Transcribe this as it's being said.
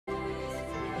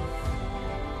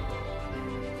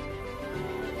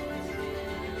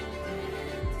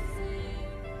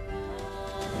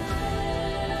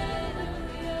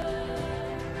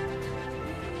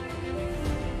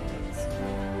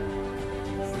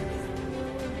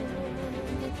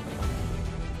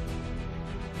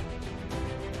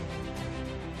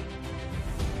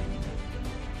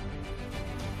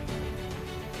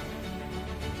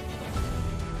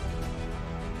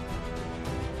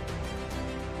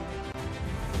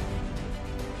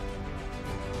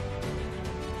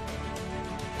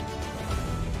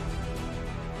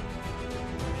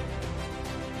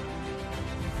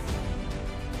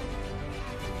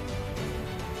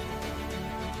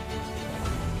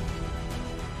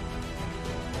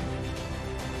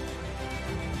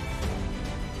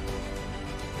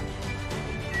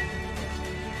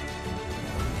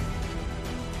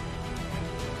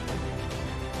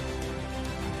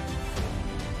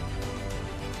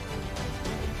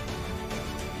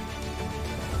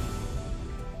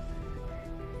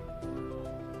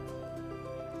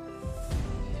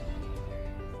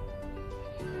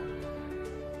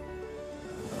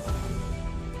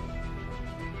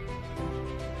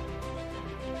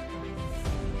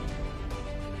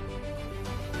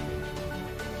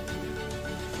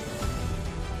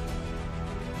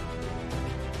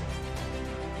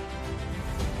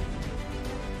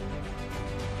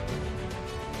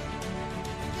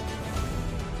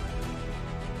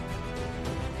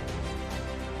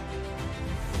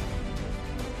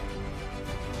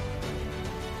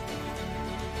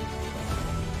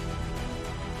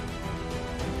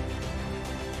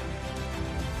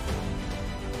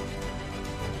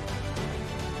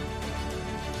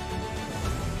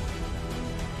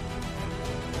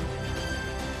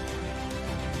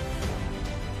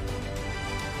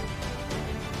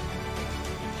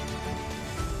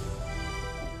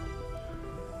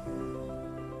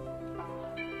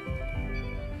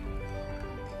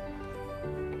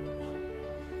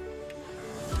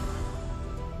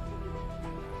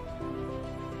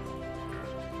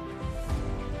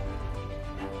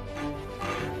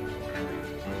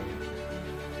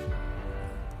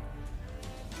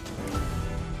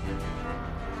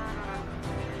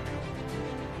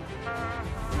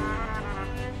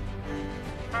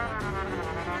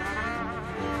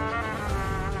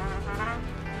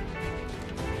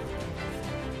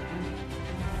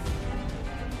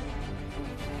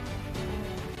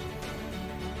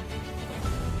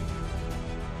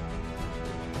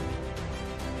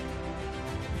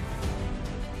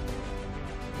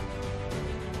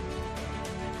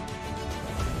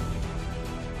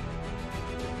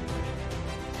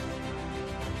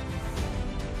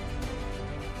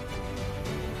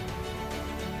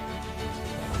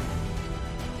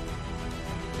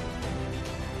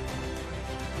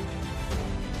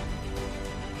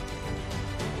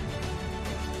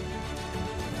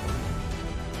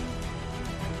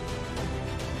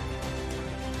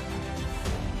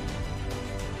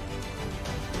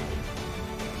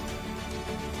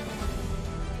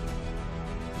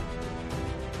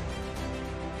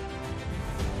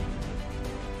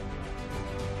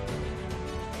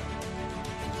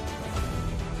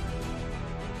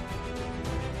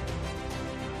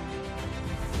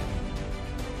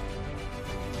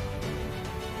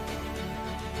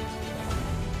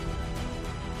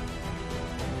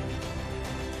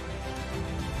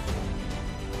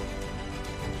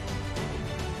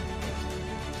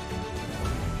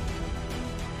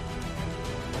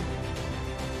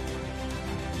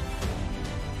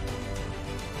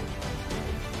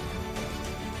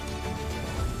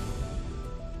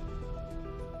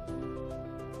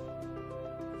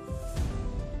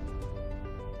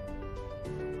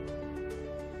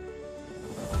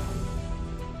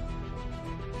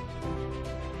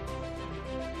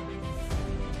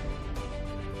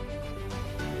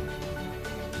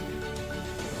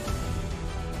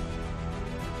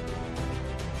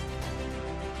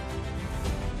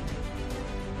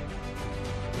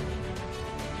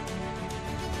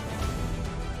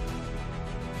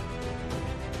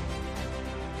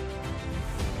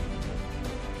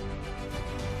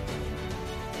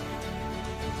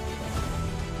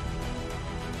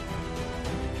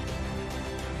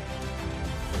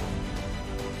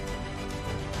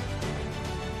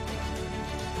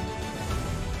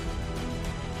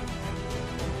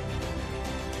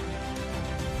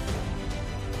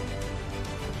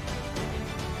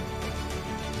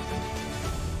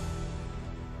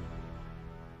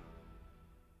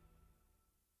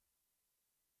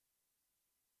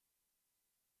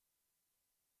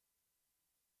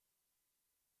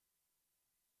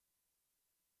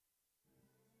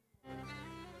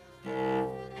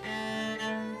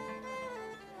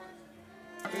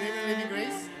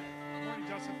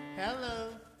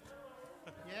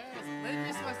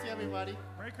everybody.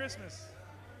 Merry Christmas.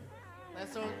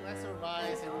 Let's all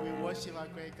rise and we worship our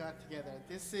great God together.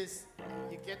 This is,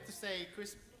 you get to say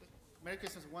Merry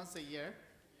Christmas once a year.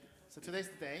 So today's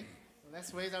the day.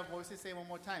 Let's raise our voices, say one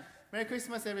more time. Merry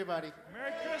Christmas, everybody.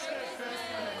 Merry Christmas.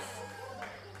 Christmas.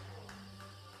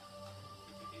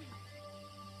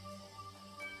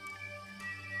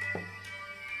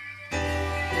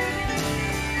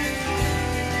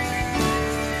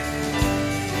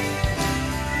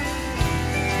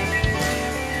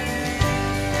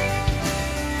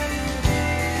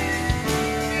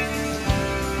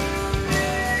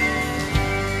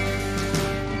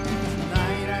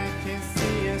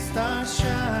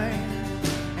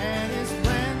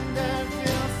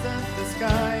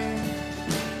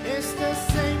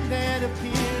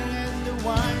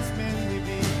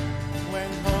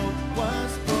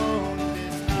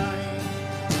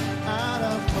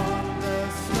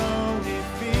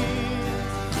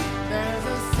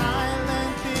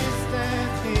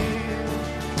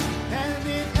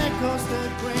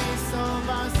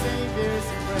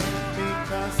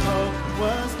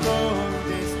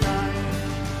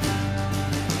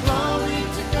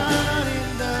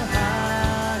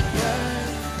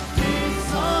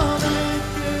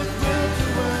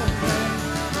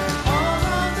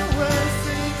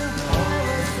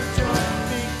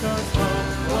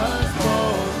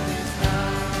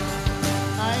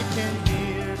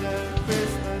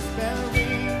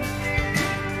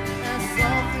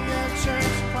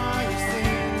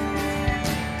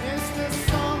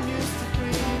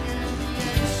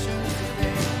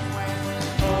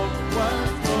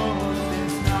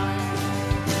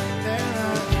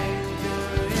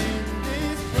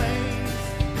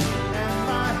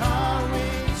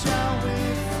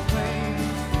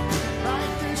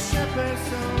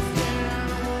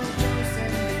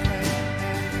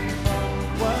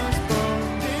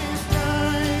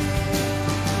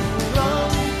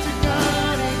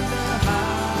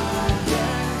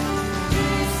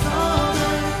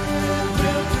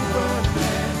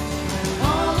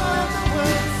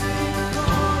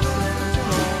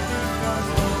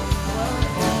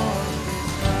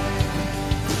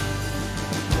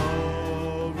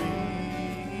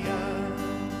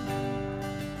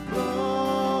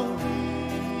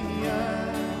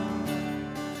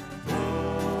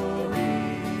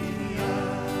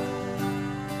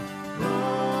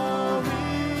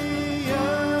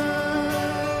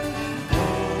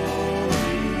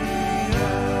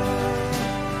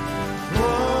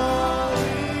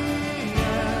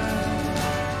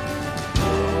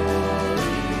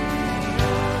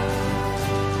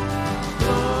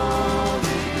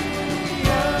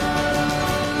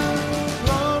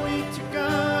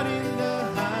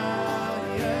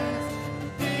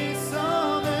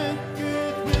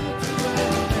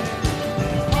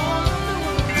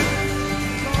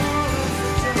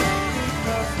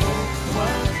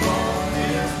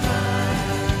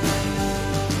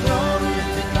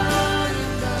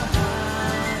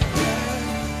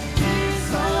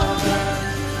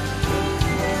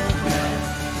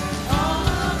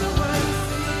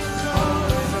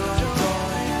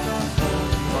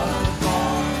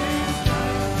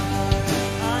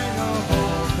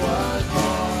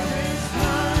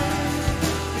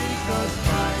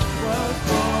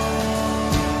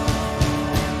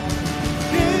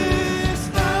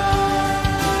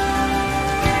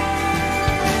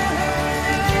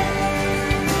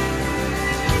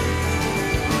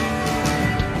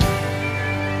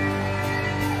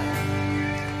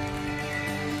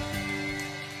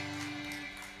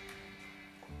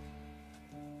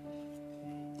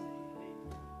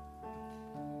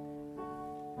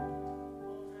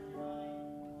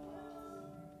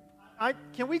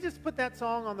 Can we just put that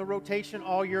song on the rotation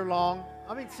all year long?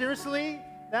 I mean, seriously,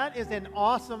 that is an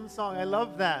awesome song. I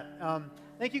love that.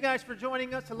 Thank you guys for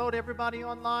joining us. Hello to everybody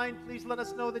online. Please let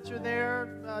us know that you're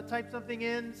there. Type something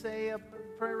in, say a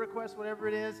prayer request, whatever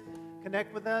it is.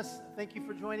 Connect with us. Thank you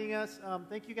for joining us.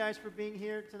 Thank you guys for being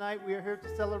here tonight. We are here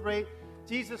to celebrate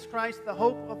Jesus Christ, the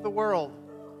hope of the world.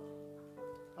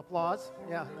 Applause?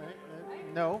 Yeah. Right.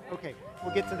 No? Okay.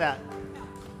 We'll get to that.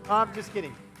 I'm just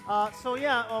kidding.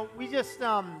 We just,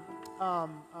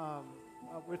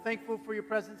 we're thankful for your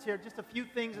presence here. Just a few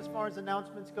things as far as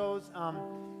announcements goes.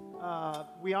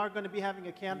 We are going to be having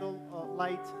a candle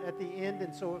light at the end,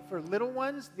 and so for little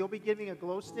ones, they'll be giving a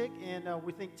glow stick, and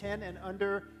we think 10 and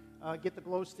under get the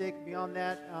glow stick. Beyond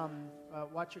that,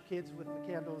 watch your kids with the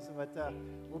candles, but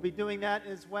we'll be doing that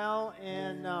as well.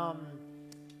 And what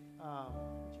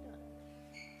you got?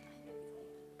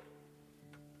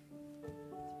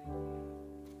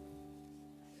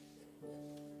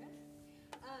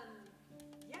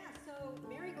 So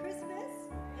Merry Christmas.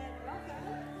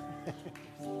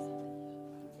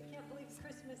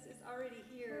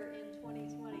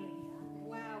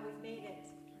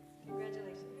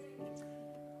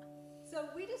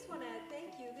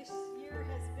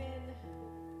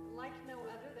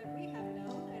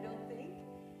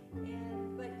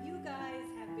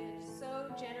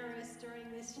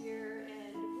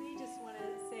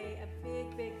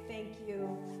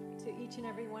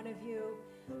 every one of you.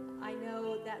 I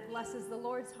know that blesses the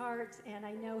Lord's heart, and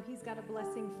I know He's got a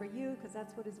blessing for you because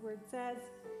that's what His Word says.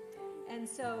 And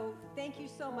so thank you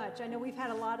so much. I know we've had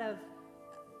a lot of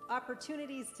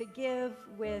opportunities to give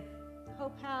with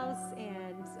Hope House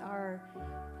and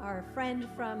our friend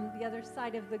from the other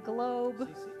side of the globe,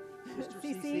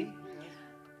 Cece.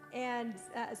 And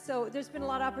so there's been a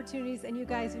lot of opportunities, and you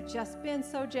guys have just been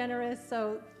so generous.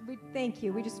 So we thank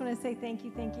you. We just want to say thank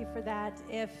you for that.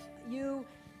 If you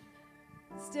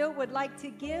still would like to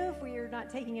give, we are not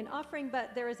taking an offering,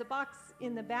 but there is a box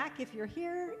in the back if you're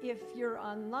here. If you're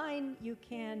online, you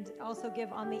can also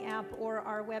give on the app or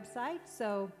our website.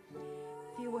 So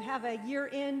if you have a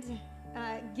year-end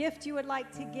gift you would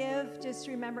like to give, just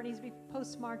remember it needs to be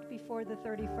postmarked before the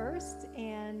 31st.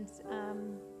 And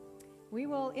we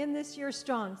will end this year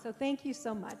strong. So thank you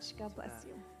so much. God bless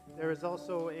you. There is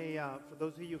also for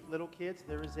those of you with little kids,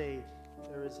 there is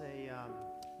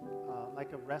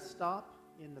like a rest stop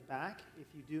in the back. If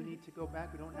you do need to go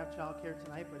back, we don't have childcare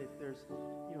tonight, but if there's,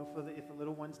 if the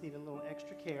little ones need a little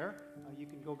extra care, you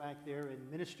can go back there and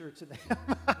minister to them.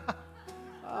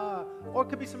 Or it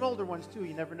could be some older ones too.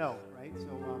 You never know, right?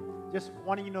 So just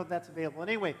wanting you to know that's available.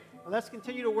 Anyway, let's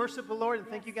continue to worship the Lord, and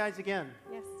thank you guys again.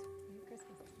 Yes. Merry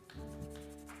Christmas.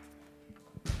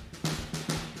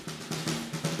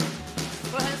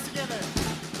 Put hands together.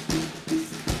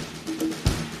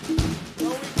 Oh,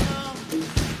 we come.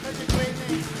 Such a great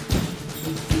name.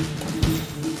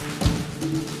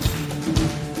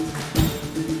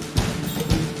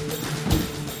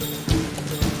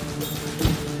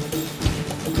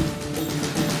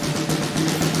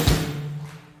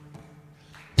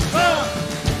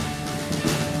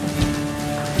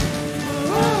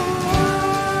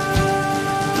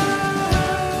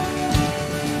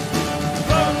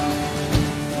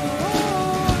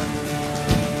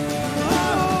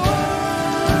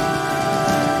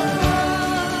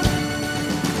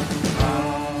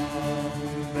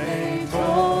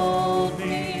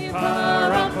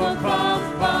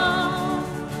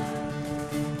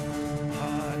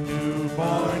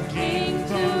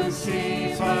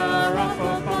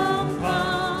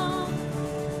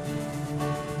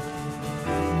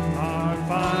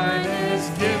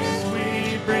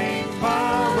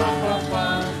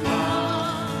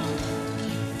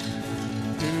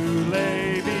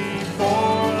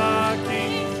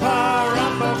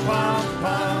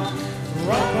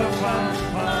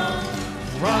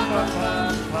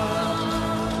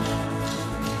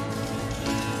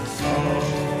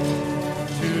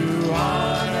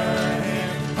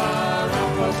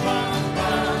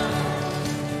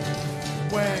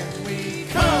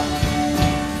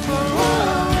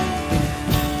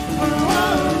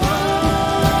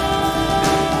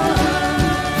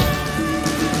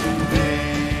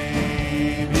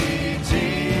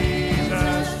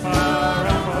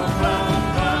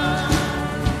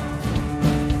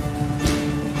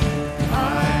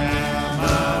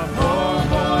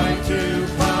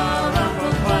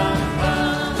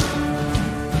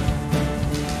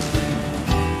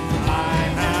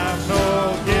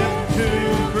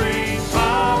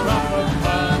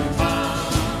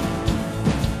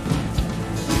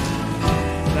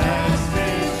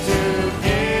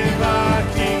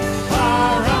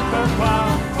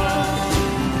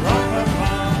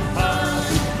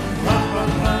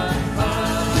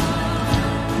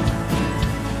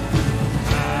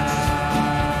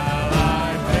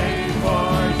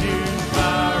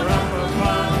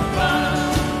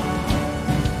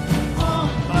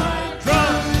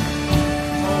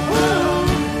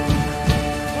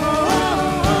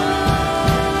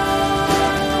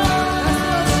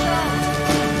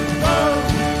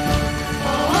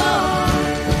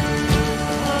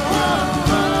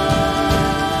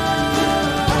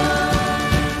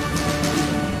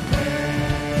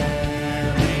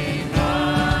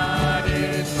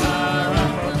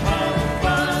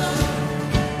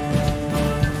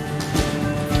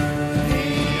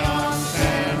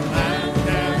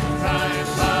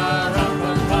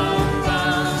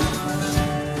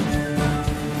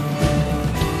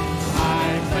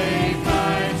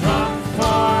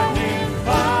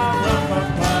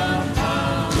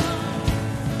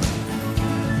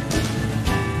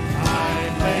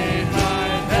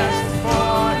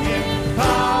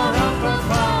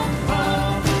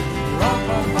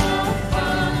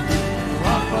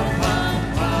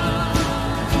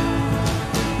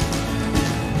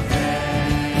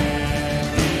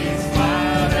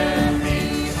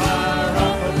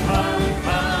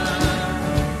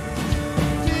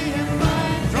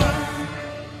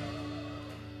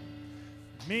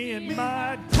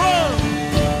 my drum.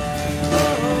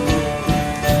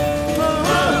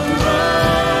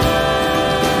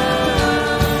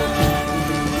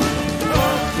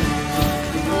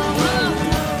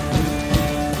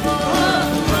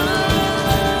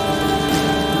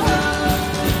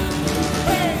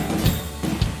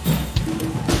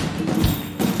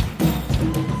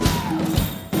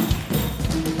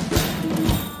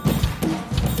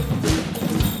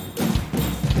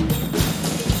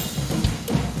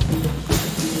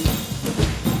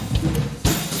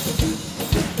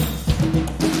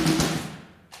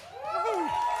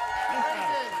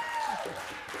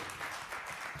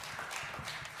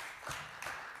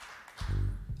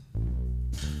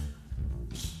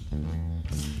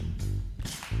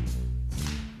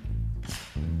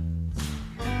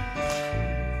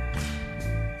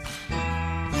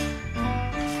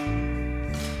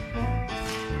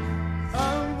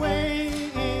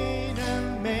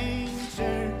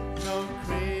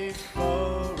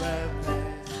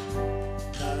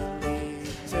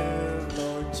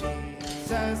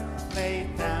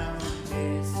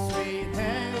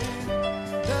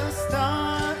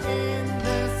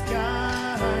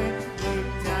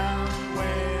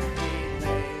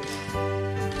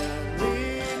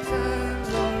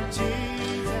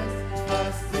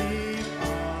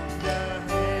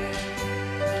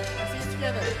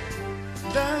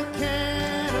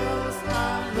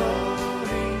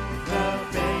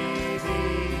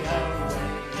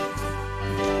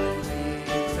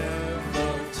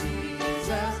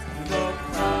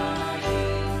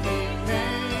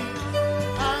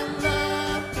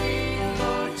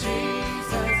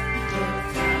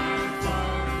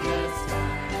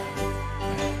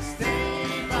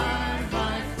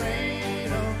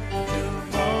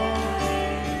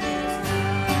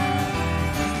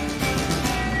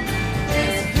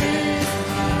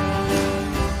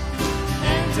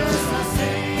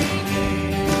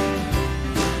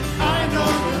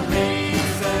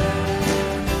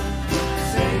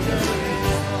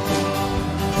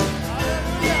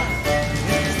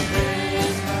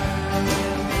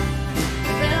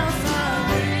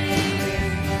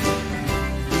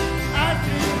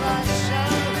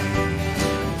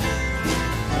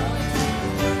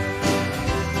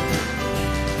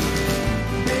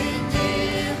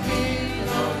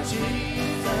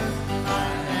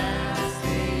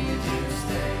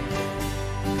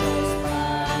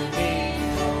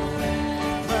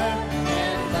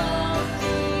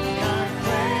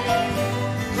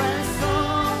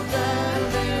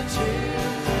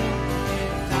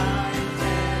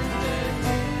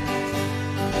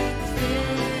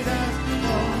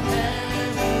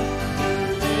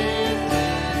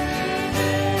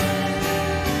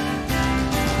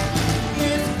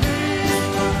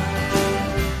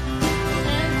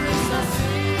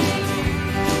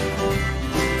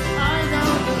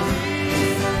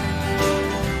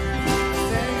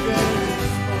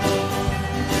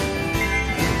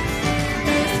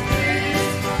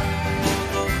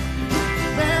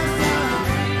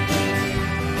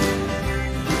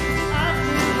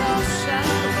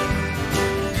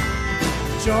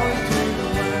 joy to the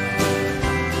world.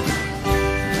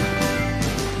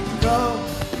 Go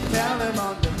tell them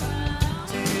on the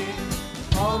mountain,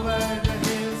 over the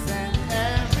hills and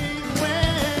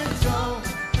everywhere. Go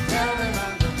tell them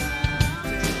on the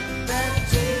mountain that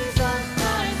Jesus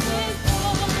Christ was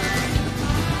born.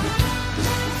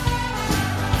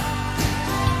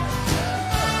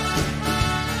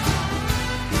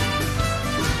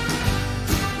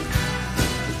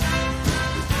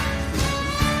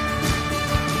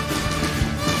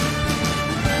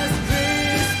 It's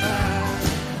Christmas,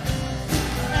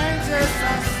 angels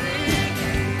are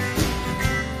singing.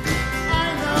 I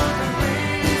know the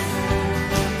reason,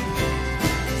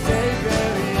 Savior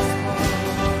is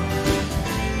born.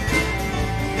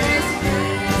 It's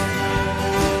Christmas,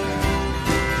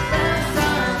 bells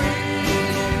are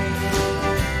ringing.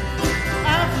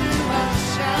 After our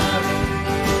shouting,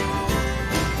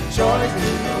 joy to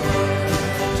the world,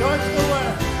 joy to the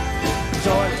world,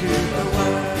 joy to the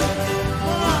world.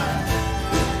 One,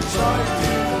 joy to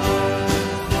the world.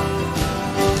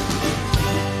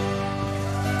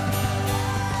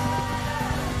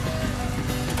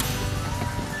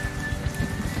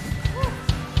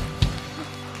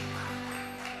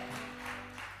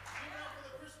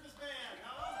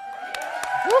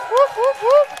 Whoop, whoop, whoop,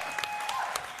 whoop.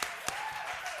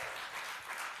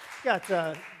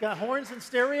 Got horns and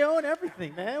stereo and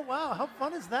everything, man. Wow, how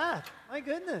fun is that? My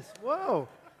goodness. Whoa.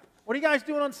 What are you guys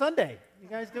doing on Sunday? You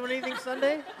guys doing anything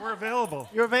Sunday? We're available.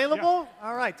 You're available?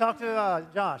 All right, talk to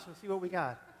Josh. Let's see what we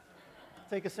got.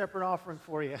 Take a separate offering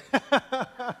for you.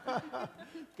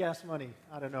 Gas money.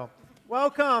 I don't know.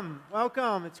 Welcome.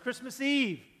 Welcome. It's Christmas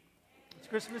Eve. It's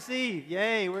Christmas Eve.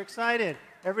 Yay, we're excited.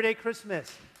 Everyday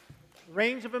Christmas.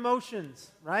 Range of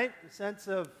emotions, right? The sense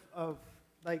of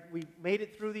like we made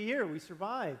it through the year, we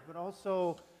survived, but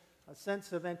also a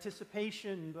sense of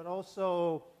anticipation, but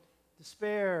also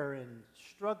despair and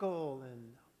struggle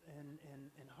and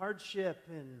hardship,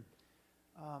 and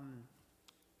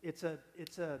it's a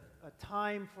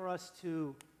time for us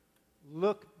to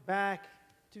look back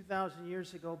 2,000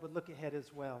 years ago, but look ahead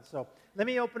as well. So let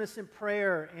me open us in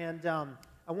prayer, and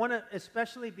I want to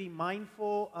especially be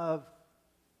mindful of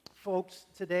folks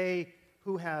today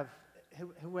who have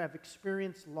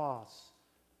experienced loss,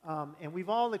 and we've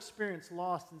all experienced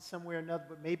loss in some way or another.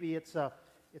 But maybe it's a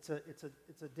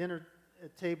dinner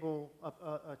table,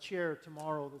 a chair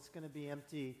tomorrow that's going to be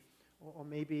empty, or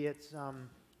maybe it's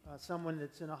someone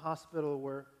that's in a hospital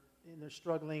where they're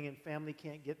struggling and family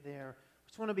can't get there.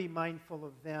 Just want to be mindful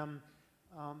of them.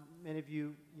 Many of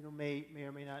you, may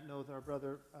or may not know that our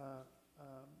brother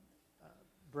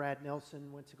Brad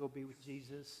Nelson went to go be with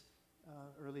Jesus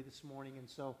early this morning, and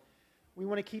so we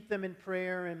want to keep them in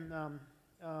prayer, and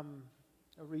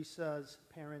Arisa's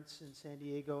parents in San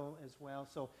Diego as well.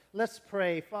 So let's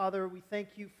pray. Father, we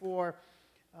thank you for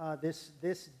this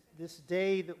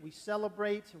day that we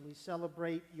celebrate, and we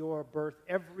celebrate your birth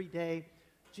every day.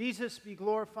 Jesus, be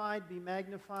glorified, be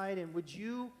magnified, and would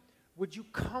you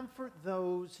comfort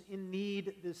those in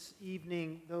need this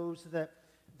evening, those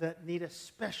that need a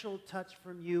special touch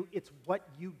from you. It's what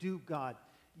you do, God.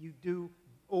 You do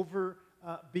over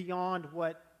beyond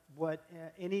what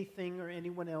anything or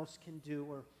anyone else can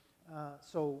do.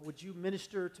 So would you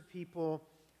minister to people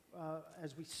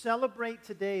as we celebrate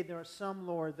today? There are some,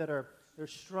 Lord, they're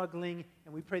struggling,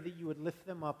 and we pray that you would lift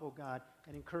them up, oh God,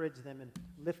 and encourage them, and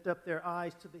lift up their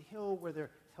eyes to the hill where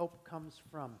their help comes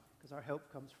from, because our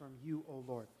help comes from you, oh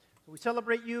Lord. So we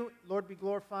celebrate you. Lord, be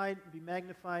glorified, be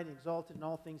magnified, and exalted in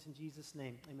all things in Jesus'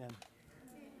 name. Amen.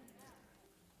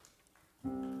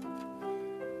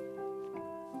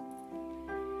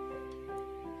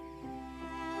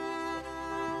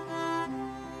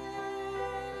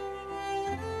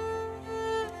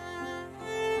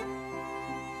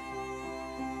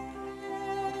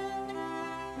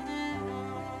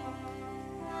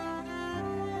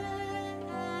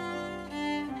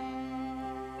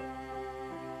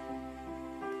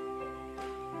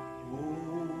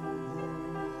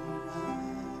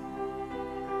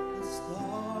 The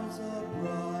stars are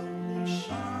bright.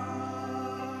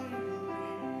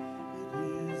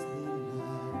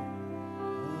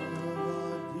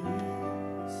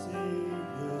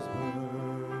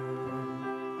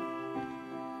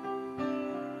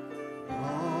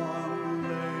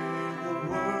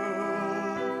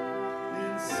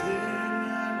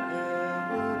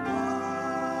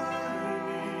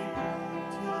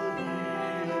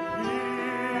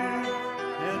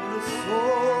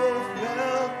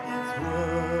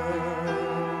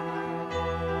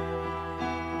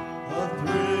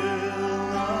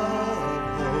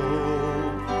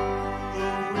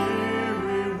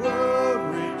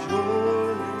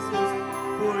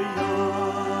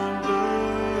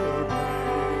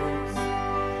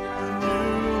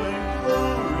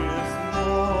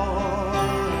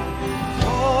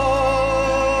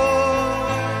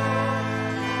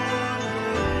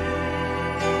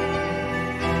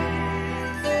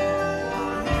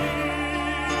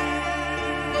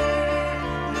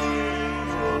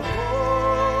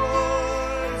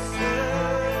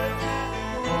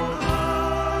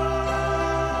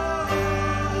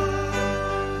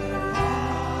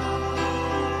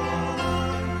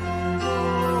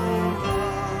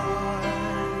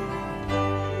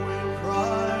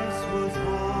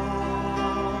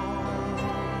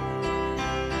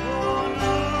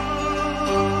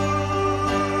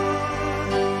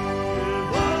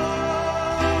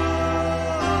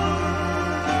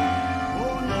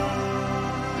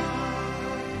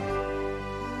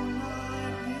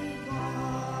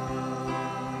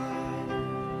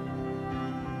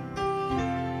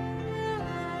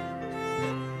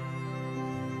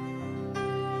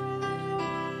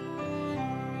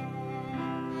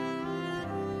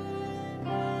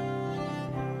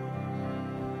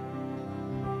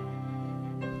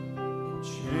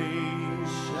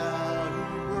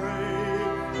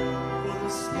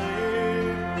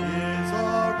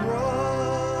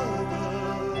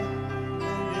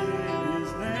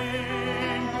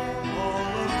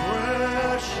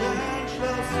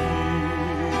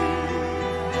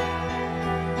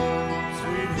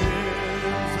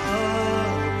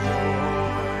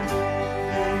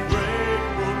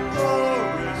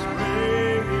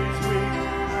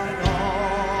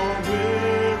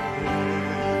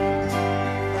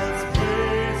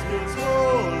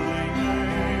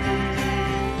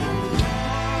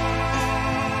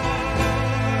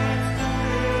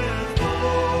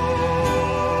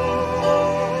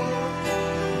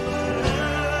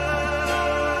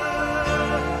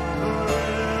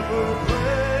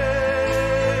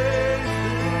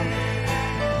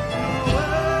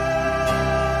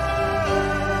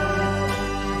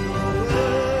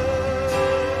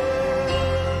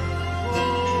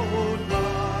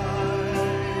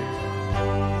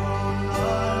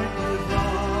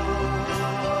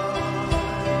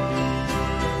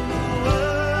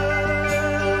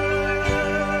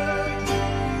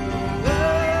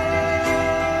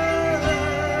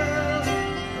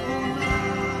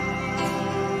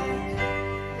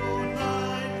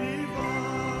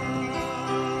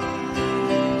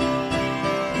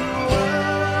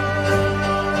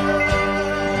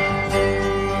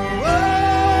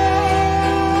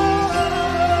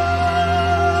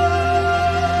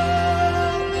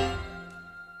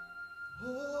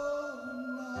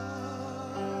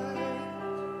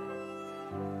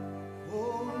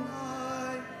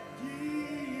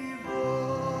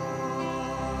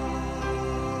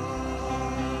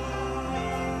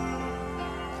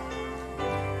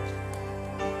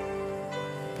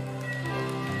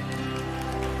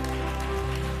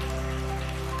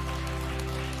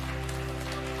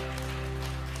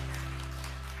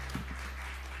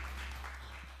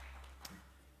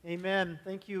 Amen.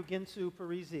 Thank you, Ginsu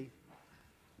Parisi.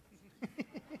 You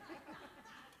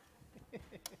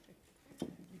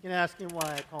can ask him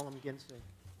why I call him Ginsu.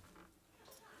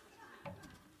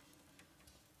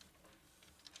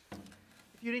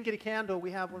 If you didn't get a candle,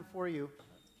 we have one for you.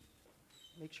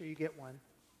 Make sure you get one.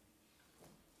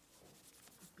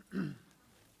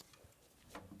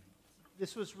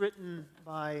 This was written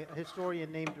by a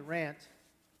historian named Durant,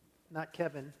 not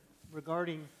Kevin,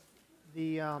 regarding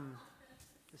the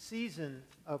season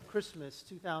of Christmas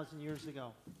 2,000 years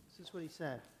ago. This is what he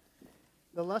said.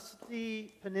 The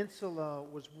lusty peninsula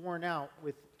was worn out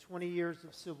with 20 years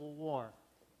of civil war.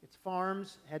 Its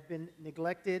farms had been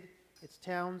neglected. Its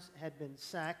towns had been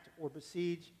sacked or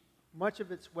besieged. Much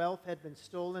of its wealth had been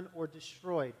stolen or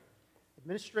destroyed.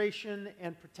 Administration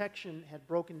and protection had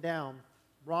broken down.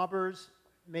 Robbers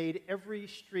made every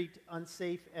street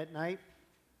unsafe at night.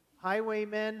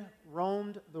 Highwaymen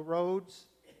roamed the roads,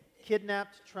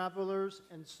 kidnapped travelers,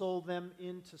 and sold them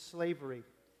into slavery.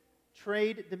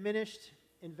 Trade diminished,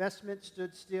 investment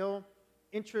stood still,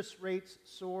 interest rates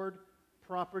soared,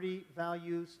 property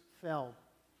values fell.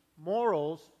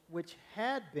 Morals, which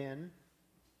had been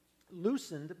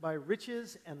loosened by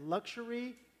riches and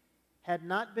luxury, had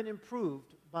not been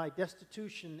improved by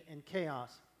destitution and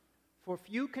chaos. For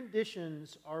few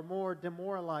conditions are more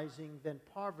demoralizing than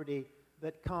poverty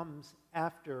that comes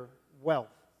after wealth.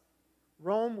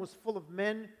 Rome was full of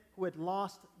men who had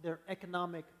lost their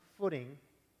economic footing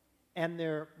and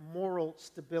their moral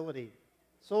stability.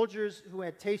 Soldiers who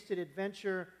had tasted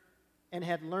adventure and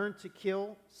had learned to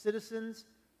kill, citizens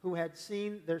who had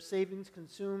seen their savings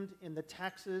consumed in the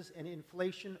taxes and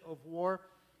inflation of war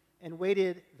and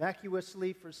waited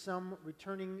vacuously for some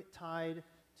returning tide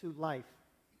to life,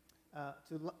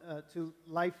 to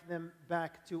life them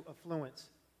back to affluence.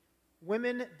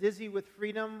 Women dizzy with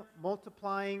freedom,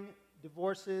 multiplying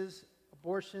divorces,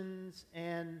 abortions,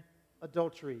 and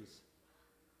adulteries.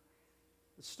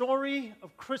 The story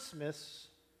of Christmas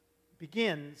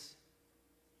begins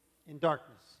in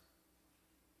darkness.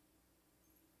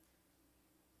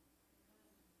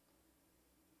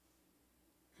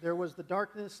 There was the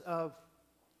darkness of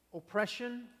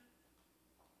oppression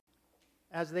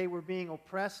as they were being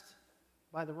oppressed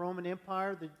by the Roman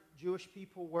Empire, the Jewish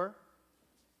people were.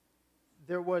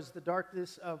 There was the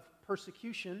darkness of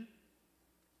persecution,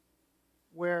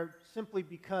 where simply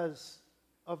because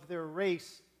of their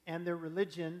race and their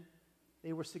religion,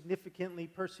 they were significantly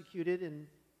persecuted and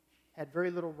had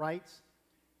very little rights.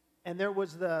 And there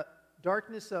was the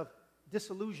darkness of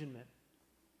disillusionment.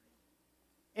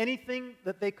 Anything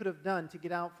that they could have done to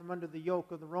get out from under the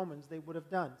yoke of the Romans, they would have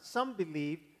done. Some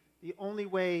believed the only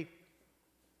way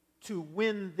to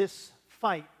win this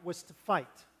fight was to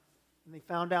fight. And they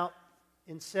found out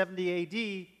in 70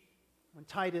 A.D., when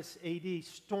Titus A.D.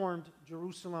 stormed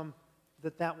Jerusalem,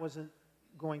 that wasn't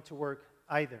going to work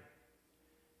either.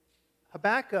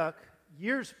 Habakkuk,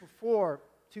 years before,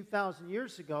 2,000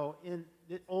 years ago, in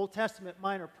the Old Testament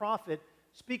minor prophet,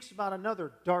 speaks about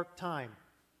another dark time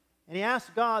And he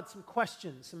asks God some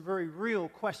questions, some very real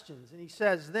questions. And he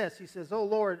says this, he says, "O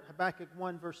Lord," Habakkuk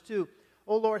 1 verse 2,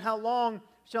 "O Lord, how long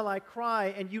shall I cry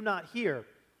and you not hear?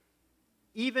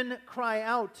 Even cry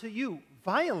out to you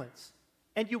violence,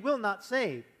 and you will not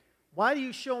save. Why do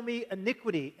you show me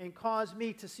iniquity and cause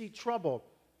me to see trouble?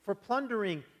 For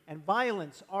plundering and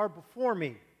violence are before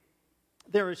me.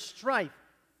 There is strife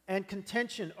and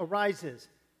contention arises.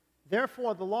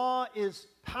 Therefore the law is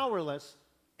powerless,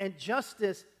 and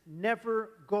justice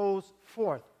never goes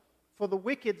forth. For the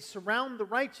wicked surround the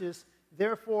righteous,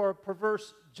 therefore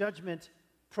perverse judgment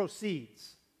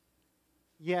proceeds."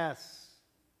 Yes,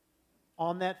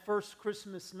 on that first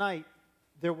Christmas night,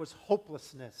 there was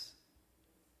hopelessness.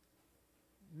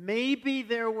 Maybe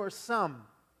there were some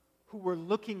who were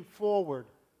looking forward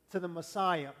to the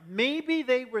Messiah. Maybe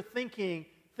they were thinking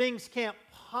things can't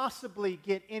possibly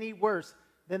get any worse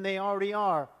than they already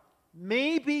are.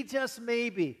 Maybe, just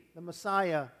maybe, the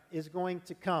Messiah is going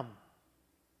to come.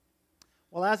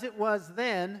 Well, as it was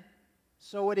then,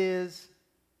 so it is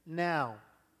now,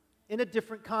 in a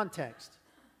different context.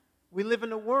 We live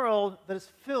in a world that is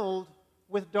filled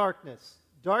with darkness.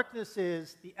 Darkness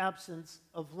is the absence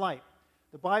of light.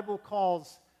 The Bible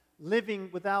calls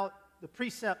living without the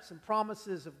precepts and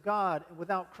promises of God and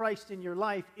without Christ in your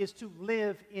life is to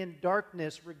live in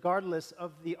darkness regardless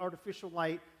of the artificial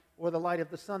light or the light of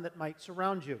the sun that might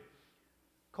surround you.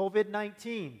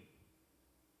 COVID-19.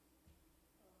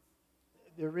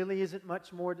 There really isn't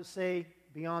much more to say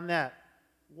beyond that.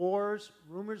 Wars,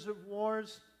 rumors of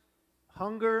wars,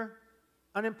 hunger,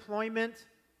 unemployment,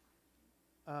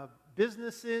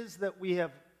 businesses that we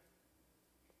have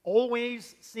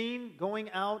always seen going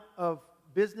out of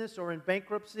business or in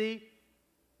bankruptcy.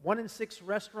 1 in 6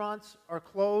 restaurants are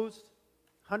closed.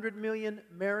 100 million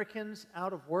Americans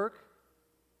out of work.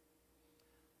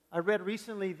 I read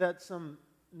recently that some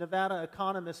Nevada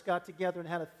economists got together and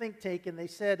had a think tank, and they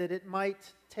said that it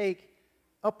might take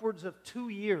upwards of 2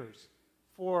 years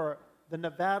for the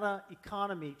Nevada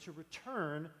economy to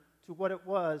return to what it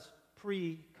was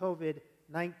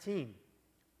pre-COVID-19.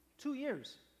 2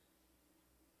 years.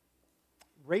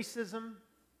 Racism,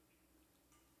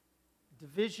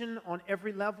 division on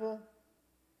every level,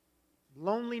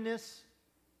 loneliness.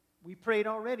 We prayed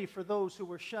already for those who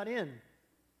were shut in.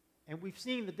 And we've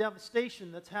seen the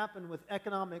devastation that's happened with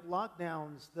economic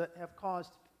lockdowns that have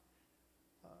caused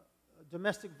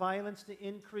domestic violence to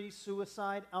increase,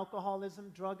 suicide,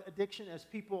 alcoholism, drug addiction, as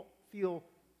people feel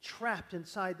trapped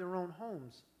inside their own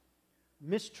homes.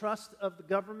 Mistrust of the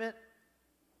government.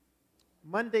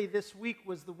 Monday this week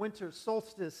was the winter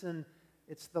solstice, and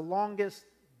it's the longest,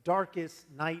 darkest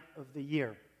night of the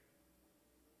year.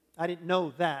 I didn't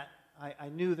know that. I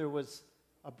knew there was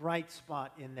a bright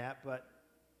spot in that, but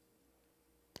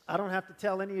I don't have to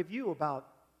tell any of you about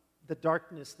the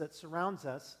darkness that surrounds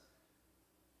us.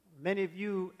 Many of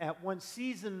you at one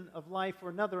season of life or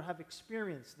another have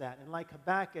experienced that. And like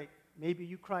Habakkuk, maybe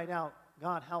you cried out,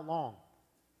 "God, how long?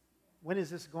 When is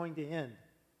this going to end?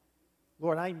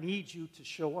 Lord, I need you to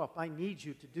show up. I need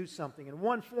you to do something." In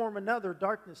one form or another,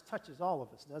 darkness touches all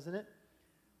of us, doesn't it?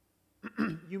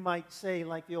 You might say,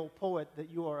 like the old poet, that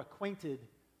you are acquainted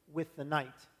with the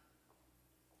night.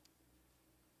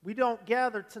 We don't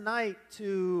gather tonight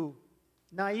to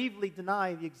naively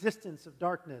deny the existence of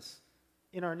darkness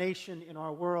in our nation, in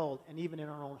our world, and even in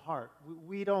our own heart.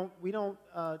 We don't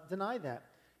deny that.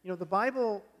 You know, the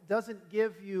Bible doesn't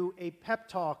give you a pep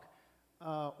talk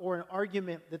or an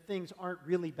argument that things aren't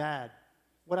really bad.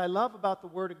 What I love about the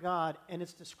Word of God and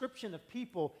its description of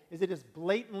people is it is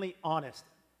blatantly honest.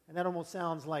 And that almost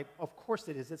sounds like, of course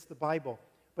it is, it's the Bible.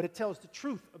 But it tells the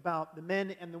truth about the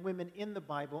men and the women in the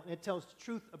Bible, and it tells the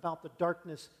truth about the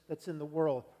darkness that's in the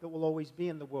world, that will always be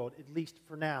in the world, at least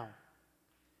for now.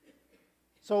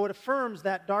 So it affirms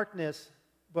that darkness,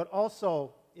 but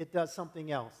also it does something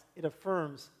else. It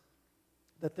affirms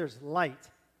that there's light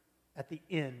at the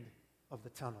end of the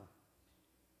tunnel.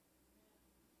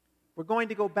 We're going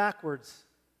to go backwards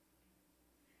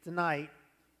tonight,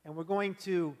 and we're going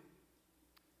to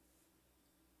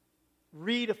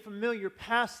read a familiar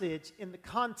passage in the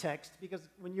context, because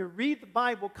when you read the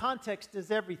Bible, context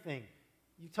is everything.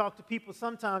 You talk to people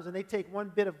sometimes and they take one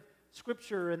bit of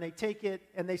scripture and they take it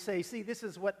and they say, "See, this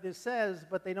is what this says,"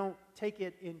 but they don't take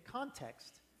it in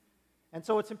context. And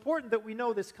so it's important that we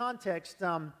know this context.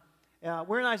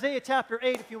 We're in Isaiah chapter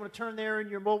 8, if you want to turn there in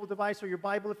your mobile device or your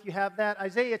Bible if you have that.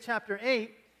 Isaiah chapter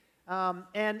 8.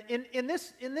 And in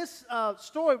this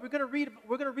story, we're going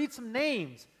to read some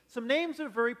names. Some names are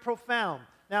very profound.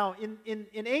 Now, in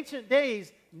ancient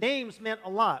days, names meant a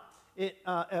lot.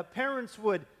 Parents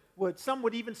some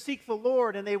would even seek the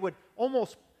Lord, and they would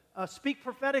almost speak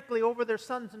prophetically over their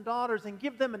sons and daughters and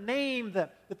give them a name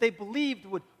that they believed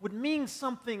would mean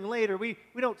something later. We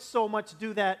don't so much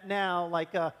do that now.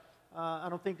 Like, I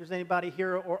don't think there's anybody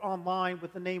here or online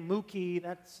with the name Mookie.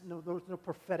 There's no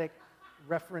prophetic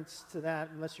reference to that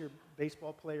unless you're a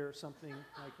baseball player or something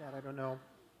like that. I don't know.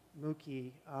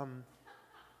 Mookie.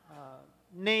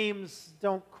 Names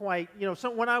don't quite,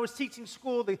 so when I was teaching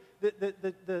school, the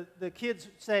kids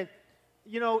said,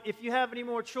 if you have any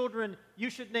more children, you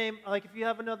should name, like if you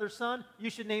have another son, you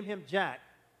should name him Jack.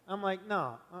 I'm like,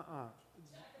 no,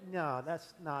 no,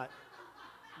 that's not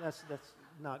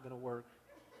going to work.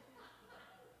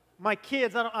 My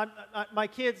kids,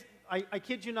 I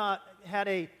kid you not, had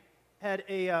a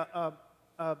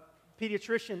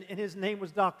pediatrician, and his name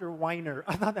was Dr. Weiner.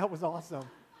 I thought that was awesome.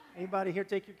 Anybody here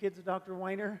take your kids to Dr.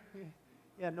 Weiner?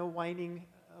 Yeah, no whining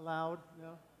allowed.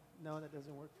 No, that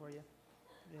doesn't work for you.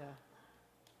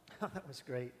 Yeah, that was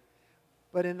great.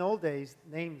 But in the old days,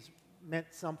 names meant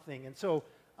something, and so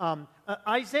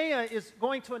Isaiah is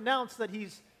going to announce that he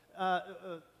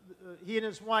and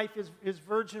his wife, his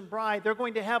virgin bride, they're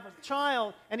going to have a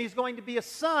child, and he's going to be a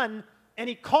son. And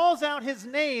he calls out his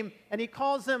name, and he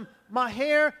calls him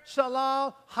Maher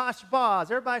Shalal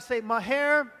Hashbaz. Everybody say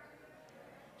Maher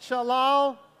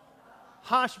Shalal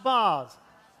Hashbaz.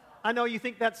 I know you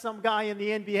think that's some guy in the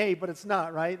NBA, but it's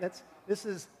not, right?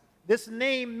 This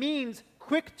name means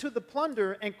quick to the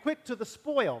plunder and quick to the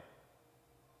spoil.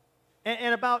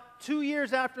 And about 2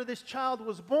 years after this child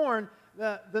was born,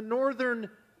 the northern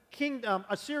kingdom,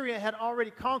 Assyria, had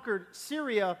already conquered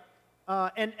Syria,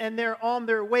 and they're on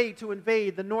their way to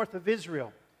invade the north of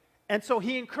Israel. And so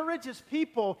he encourages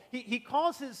people, he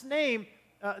calls his name,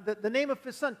 the name of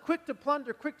his son, quick to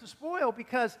plunder, quick to spoil,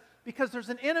 because there's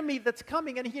an enemy that's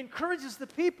coming, and he encourages the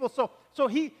people. So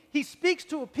he speaks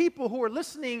to a people who are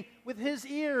listening with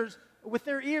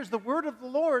their ears, the word of the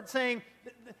Lord, saying,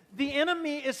 the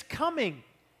enemy is coming.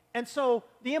 And so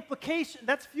the implication,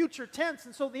 that's future tense,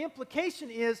 and so the implication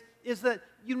is that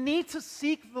you need to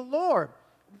seek the Lord.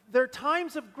 There are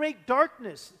times of great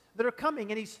darkness that are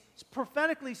coming, and he's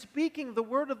prophetically speaking the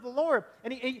word of the Lord,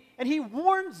 and he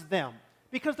warns them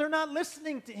because they're not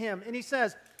listening to him. And he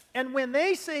says, and when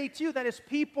they say to you, that is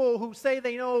people who say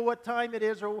they know what time it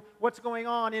is or what's going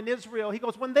on in Israel, he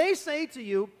goes, when they say to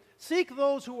you, seek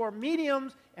those who are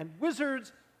mediums and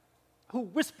wizards who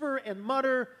whisper and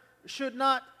mutter, should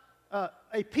not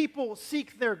a people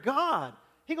seek their God?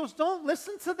 He goes, don't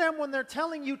listen to them when they're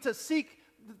telling you to seek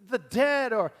the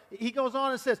dead. Or he goes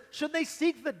on and says, should they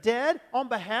seek the dead on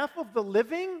behalf of the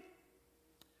living?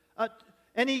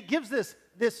 And he gives this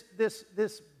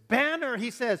banner.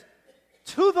 He says,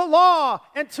 to the law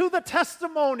and to the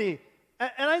testimony.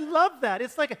 And I love that.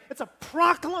 It's like it's a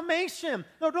proclamation.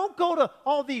 No, don't go to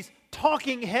all these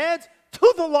talking heads.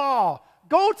 To the law.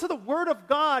 Go to the word of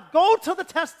God. Go to the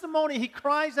testimony. He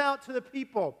cries out to the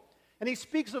people. And he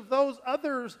speaks of those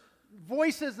others'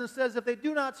 voices and says, if they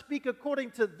do not speak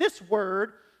according to this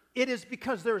word, it is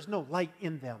because there is no light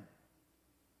in them.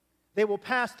 They will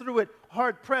pass through it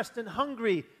hard-pressed and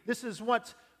hungry. This is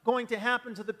what's going to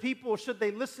happen to the people should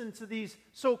they listen to these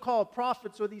so-called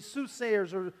prophets or these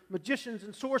soothsayers or magicians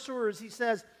and sorcerers. He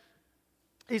says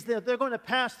they're going to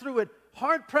pass through it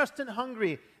hard-pressed and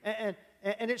hungry.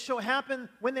 And it shall happen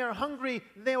when they are hungry,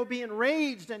 they will be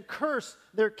enraged and curse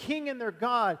their king and their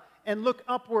God and look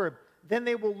upward. Then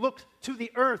they will look to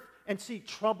the earth and see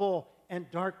trouble and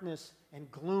darkness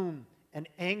and gloom and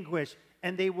anguish,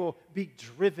 and they will be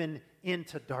driven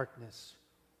into darkness.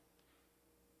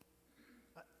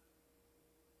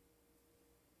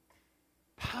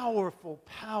 Powerful,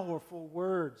 powerful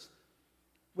words.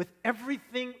 With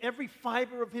everything, every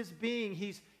fiber of his being,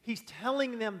 he's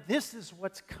telling them this is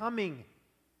what's coming.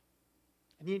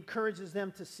 And he encourages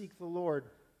them to seek the Lord.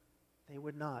 They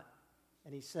would not.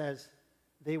 And he says,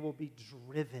 they will be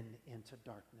driven into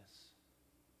darkness.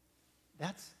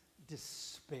 That's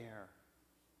despair.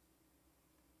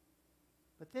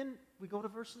 But then we go to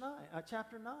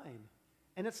chapter 9.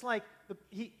 And it's like,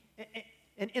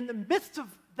 and in the midst of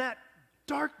that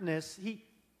darkness, he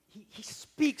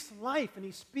speaks life, and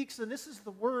he speaks, and this is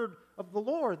the word of the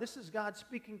Lord. This is God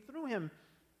speaking through him.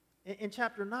 In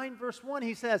chapter 9, verse 1,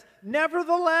 he says,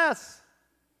 nevertheless.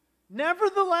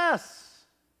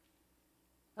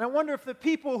 And I wonder if the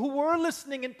people who were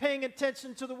listening and paying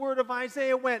attention to the word of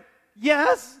Isaiah went,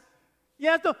 yes,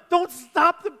 don't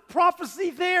stop the prophecy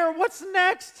there. What's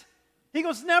next? He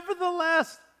goes,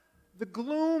 nevertheless, the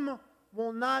gloom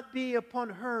will not be upon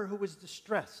her who is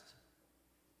distressed.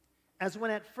 As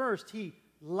when at first he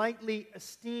lightly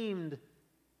esteemed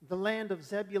the land of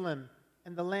Zebulun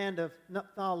and the land of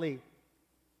Naphtali,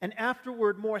 and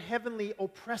afterward more heavenly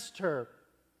oppressed her.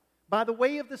 By the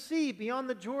way of the sea, beyond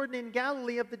the Jordan in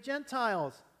Galilee of the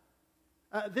Gentiles.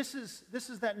 This is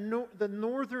the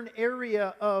northern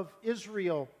area of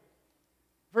Israel.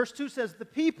 Verse 2 says, the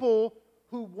people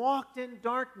who walked in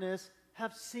darkness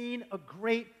have seen a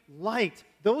great light.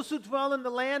 Those who dwell in the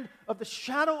land of the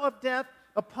shadow of death,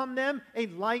 upon them a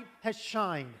light has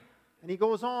shined. And he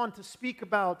goes on to speak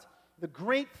about the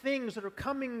great things that are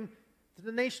coming to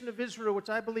the nation of Israel, which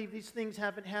I believe these things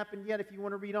haven't happened yet, if you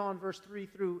want to read on, verse 3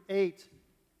 through 8.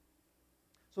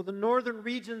 So the northern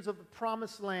regions of the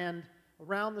promised land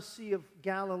around the Sea of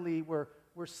Galilee were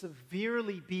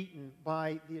severely beaten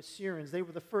by the Assyrians. They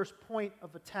were the first point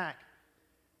of attack.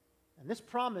 And this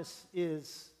promise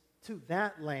is to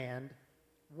that land,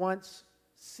 once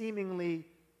seemingly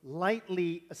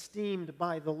lightly esteemed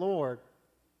by the Lord.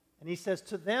 And he says,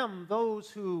 to them, those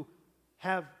who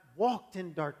have walked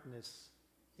in darkness,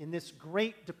 in this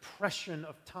great depression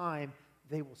of time,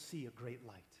 they will see a great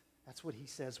light. That's what he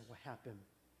says will happen.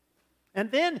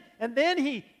 And then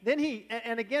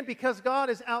again, because God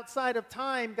is outside of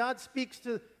time, God speaks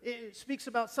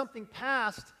about something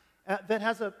past that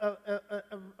has a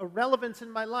relevance in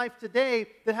my life today,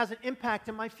 that has an impact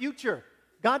in my future.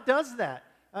 God does that.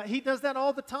 He does that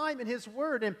all the time in His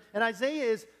Word, and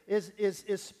Isaiah is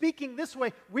speaking this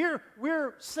way.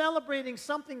 We're celebrating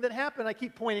something that happened. I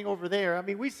keep pointing over there. I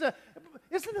mean, isn't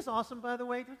this awesome? By the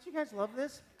way, don't you guys love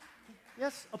this?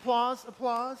 Yes, applause,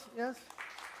 yes.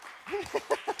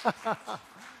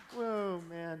 Whoa,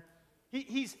 man.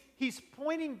 He's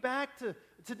pointing back to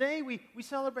today. We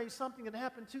celebrate something that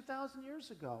happened 2,000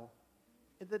 years ago,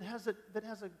 that has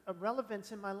a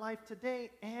relevance in my life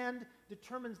today and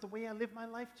determines the way I live my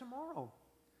life tomorrow.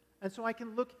 And so I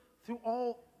can look through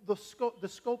all the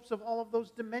scopes of all of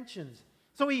those dimensions.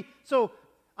 So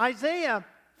Isaiah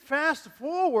fast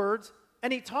forwards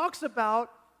and he talks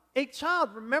about a child.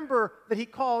 Remember that he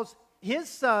calls his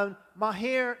son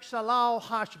Maher Shalal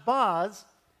Hashbaz.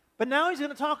 But now he's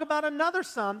going to talk about another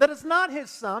son that is not his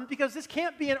son, because this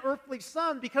can't be an earthly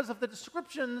son because of the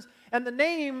descriptions and the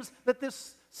names that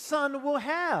this son will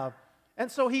have.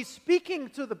 And so he's speaking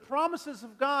to the promises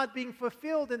of God being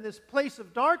fulfilled in this place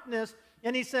of darkness.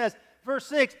 And he says, verse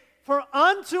 6, for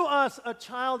unto us a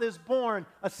child is born,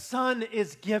 a son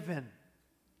is given.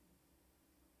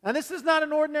 And this is not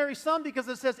an ordinary son, because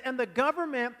it says, and the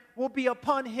government will be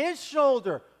upon his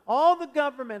shoulder. All the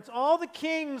governments, all the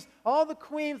kings, all the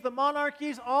queens, the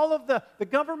monarchies, all of the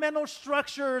governmental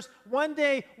structures one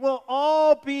day will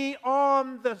all be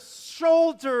on the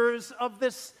shoulders of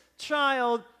this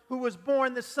child who was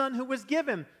born, the son who was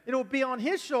given. It will be on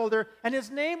his shoulder, and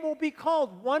his name will be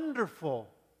called Wonderful,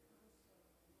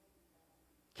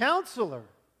 Counselor,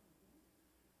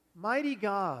 Mighty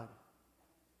God,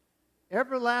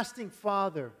 Everlasting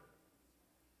Father,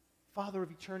 Father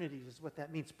of eternity is what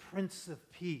that means. Prince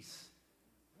of Peace.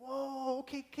 Whoa,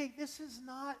 okay, this is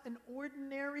not an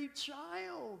ordinary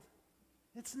child.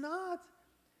 It's not.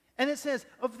 And it says,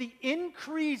 of the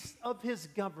increase of his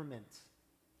government.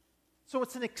 So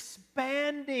it's an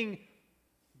expanding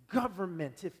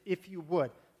government, if you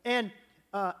would. And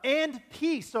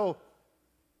peace. So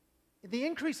the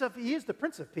increase of, he is the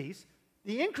Prince of Peace.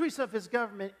 The increase of his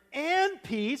government and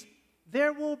peace,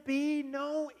 there will be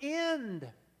no end.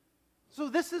 So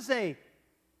this is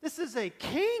a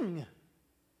king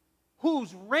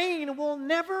whose reign will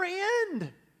never end,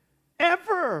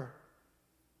 ever.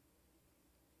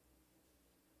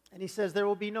 And he says there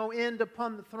will be no end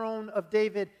upon the throne of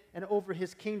David and over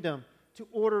his kingdom, to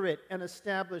order it and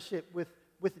establish it with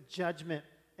judgment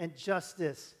and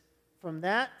justice from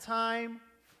that time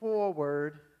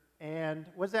forward. And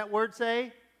what does that word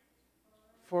say?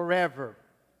 Forever.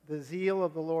 The zeal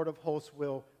of the Lord of hosts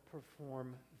will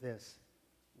perform this.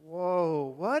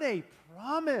 Whoa, what a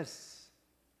promise.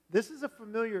 This is a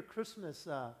familiar Christmas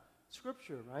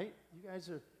scripture, right? You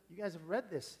guys have read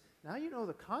this. Now you know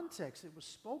the context. It was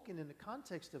spoken in the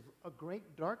context of a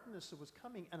great darkness that was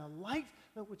coming and a light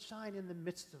that would shine in the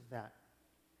midst of that.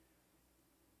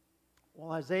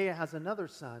 Well, Isaiah has another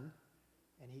son,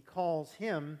 and he calls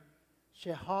him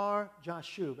Shehar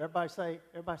Jashub. Everybody say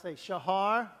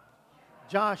Shehar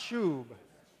Jashub.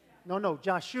 No,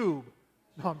 Jashub.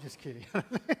 No, I'm just kidding. I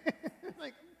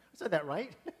said that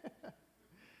right.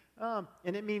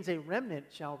 And it means a remnant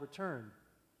shall return.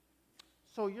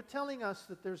 So you're telling us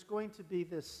that there's going to be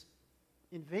this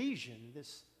invasion,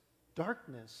 this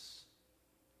darkness,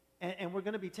 and we're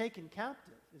going to be taken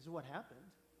captive, is what happened.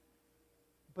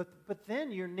 But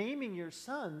then you're naming your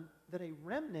son that a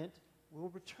remnant will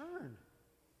return.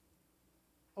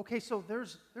 Okay, so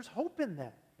there's hope in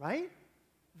that, right?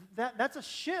 That's a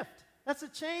shift. That's a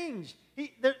change.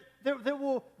 There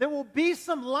will be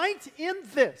some light in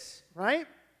this, right?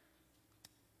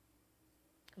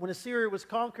 When Assyria was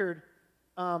conquered,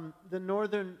 the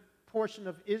northern portion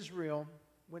of Israel,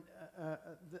 when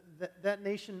that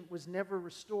nation was never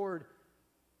restored.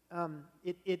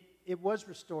 It was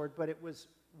restored, but it was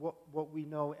what we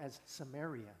know as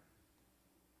Samaria.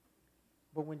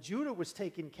 But when Judah was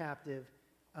taken captive,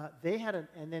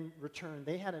 and then returned,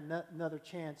 they had another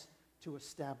chance to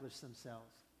establish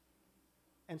themselves.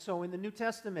 And so in the New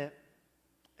Testament,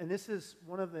 and this is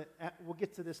one of the, we'll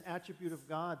get to this attribute of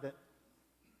God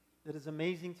that is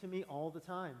amazing to me all the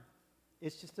time.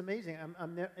 It's just amazing.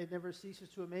 It never ceases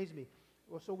to amaze me.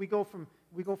 Well, so we go from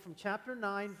chapter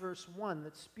 9, verse 1,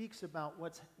 that speaks about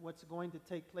what's going to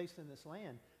take place in this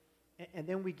land, and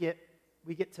then we get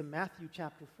to Matthew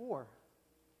chapter 4,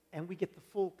 and we get the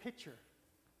full picture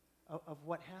of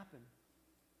what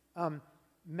happened.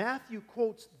 Matthew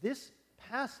quotes this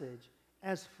passage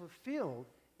as fulfilled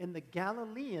in the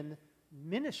Galilean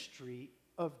ministry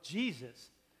of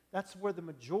Jesus. That's where the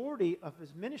majority of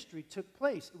his ministry took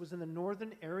place. It was in the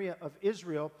northern area of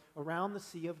Israel around the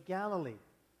Sea of Galilee.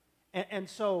 And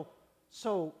so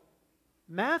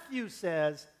Matthew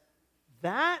says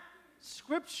that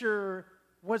scripture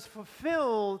was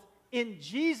fulfilled in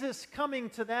Jesus coming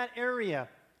to that area,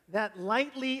 that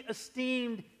lightly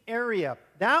esteemed area.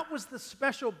 That was the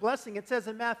special blessing. It says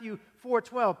in Matthew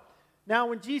 4:12, "Now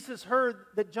when Jesus heard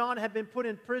that John had been put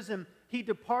in prison, he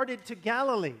departed to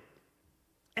Galilee.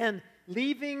 And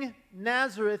leaving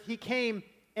Nazareth, he came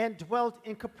and dwelt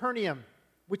in Capernaum,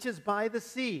 which is by the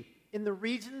sea, in the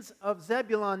regions of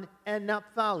Zebulun and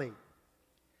Naphtali,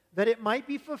 that it might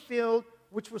be fulfilled,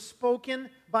 which was spoken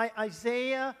by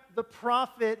Isaiah the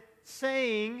prophet,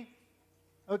 saying,"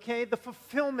 okay, the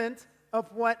fulfillment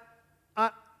of what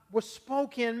was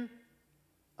spoken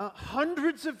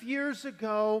hundreds of years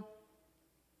ago,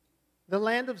 "the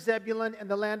land of Zebulun and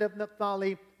the land of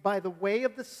Naphtali, by the way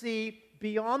of the sea,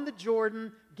 beyond the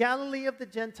Jordan, Galilee of the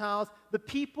Gentiles, the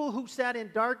people who sat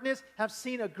in darkness have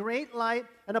seen a great light,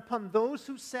 and upon those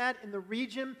who sat in the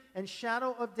region and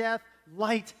shadow of death,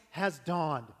 light has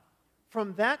dawned."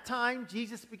 From that time,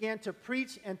 Jesus began to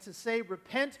preach and to say,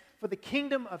 "Repent, for the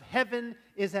kingdom of heaven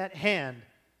is at hand."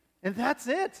 And that's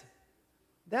it.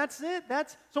 That's it.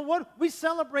 So what? We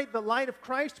celebrate the light of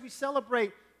Christ. We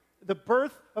celebrate the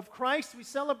birth of Christ. We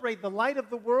celebrate the light of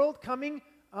the world coming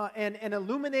and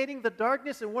illuminating the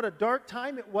darkness, and what a dark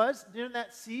time it was during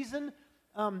that season.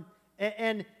 And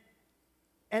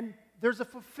there's a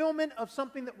fulfillment of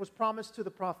something that was promised to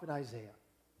the prophet Isaiah.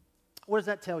 What does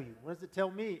that tell you? What does it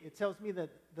tell me? It tells me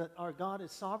that our God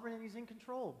is sovereign and he's in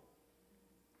control.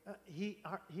 He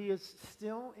is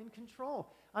still in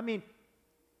control. I mean,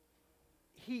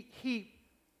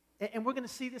 and we're going to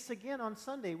see this again on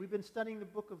Sunday. We've been studying the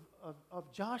book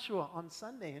of Joshua on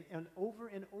Sunday, and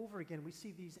over again we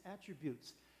see these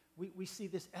attributes. We see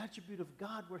this attribute of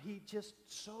God where he just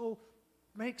so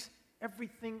makes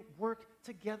everything work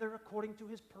together according to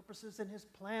his purposes and his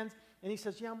plans. And he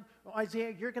says, "Yeah, Isaiah,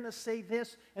 you're going to say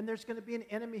this, and there's going to be an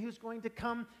enemy who's going to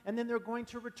come, and then they're going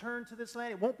to return to this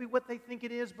land. It won't be what they think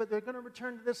it is, but they're going to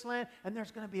return to this land, and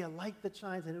there's going to be a light that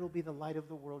shines, and it'll be the light of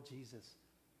the world, Jesus."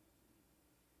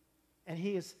 And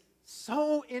he is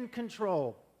so in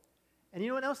control. And you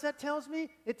know what else that tells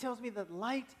me? It tells me that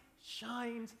light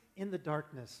shines in the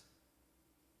darkness.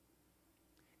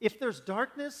 If there's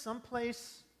darkness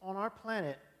someplace on our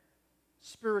planet,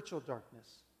 spiritual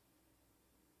darkness,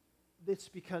 it's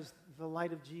because the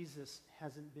light of Jesus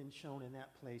hasn't been shown in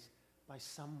that place by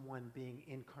someone being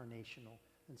incarnational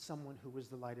and someone who was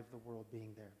the light of the world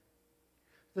being there.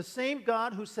 The same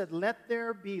God who said, "Let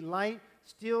there be light,"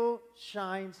 still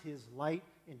shines his light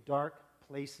in dark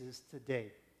places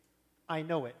today. I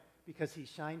know it because he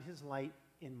shined his light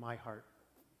in my heart.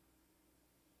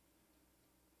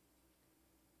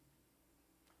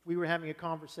 We were having a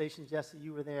conversation, Jesse,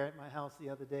 you were there at my house the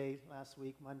other day, last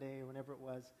week, Monday, or whenever it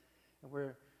was, and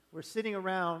we're sitting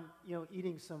around,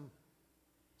 eating some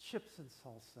chips and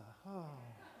salsa.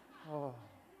 Oh.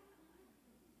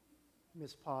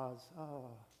 Miss Paz,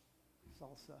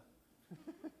 salsa.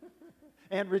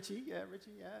 And Richie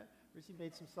Richie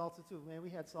made some salsa too. Man, we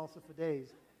had salsa for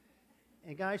days.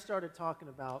 And guys started talking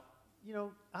about,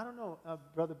 I don't know,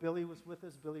 Brother Billy was with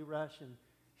us, Billy Rush, and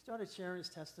he started sharing his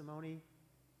testimony.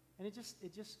 And it just,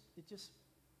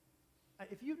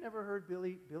 if you've never heard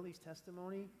Billy's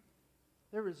testimony,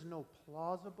 there is no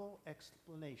plausible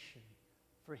explanation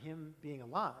for him being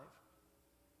alive,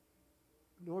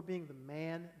 nor being the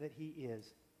man that he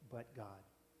is, but God.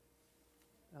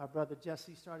 Our brother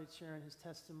Jesse started sharing his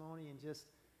testimony,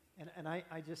 and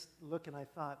I just look and I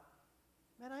thought,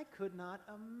 Man, I could not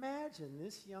imagine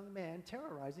this young man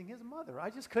terrorizing his mother.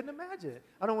 I just couldn't imagine it.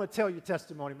 I don't want to tell your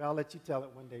testimony, but I'll let you tell it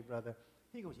one day, brother.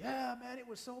 He goes, yeah, man, it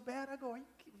was so bad. I go,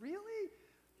 really?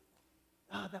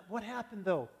 What happened,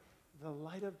 though? The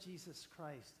light of Jesus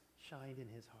Christ shined in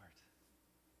his heart.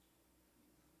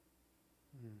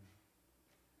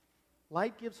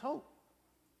 Light gives hope,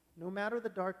 no matter the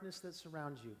darkness that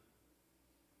surrounds you.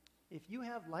 If you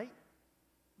have light,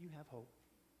 you have hope.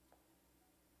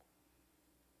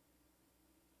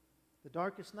 The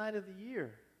darkest night of the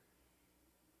year,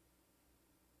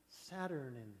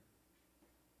 Saturn and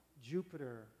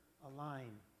Jupiter aligned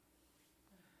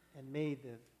and made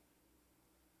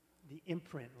the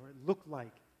imprint, or it looked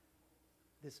like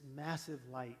this massive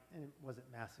light. And it wasn't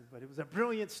massive, but it was a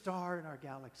brilliant star in our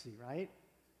galaxy, right?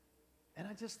 And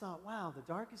I just thought, wow, the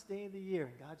darkest day of the year,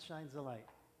 and God shines the light.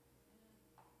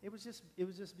 It was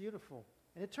just beautiful.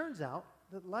 And it turns out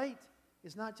that light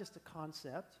is not just a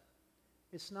concept.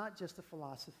 It's not just a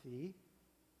philosophy.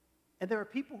 And there are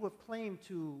people who have claimed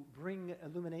to bring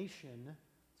illumination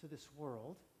to this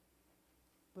world,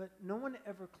 but no one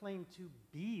ever claimed to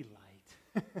be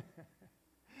light.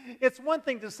 It's one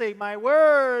thing to say, my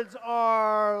words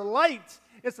are light.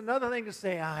 It's another thing to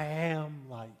say, I am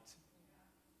light.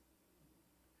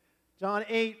 John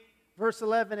 8, verse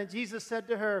 11, and Jesus said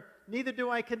to her, neither do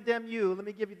I condemn you. Let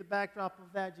me give you the backdrop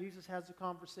of that. Jesus has a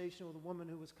conversation with a woman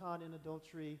who was caught in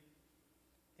adultery,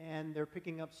 and they're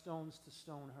picking up stones to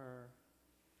stone her.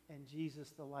 And Jesus,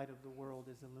 the light of the world,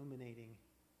 is illuminating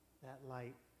that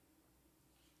light.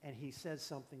 And he says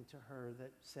something to her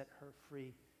that set her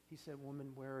free. He said,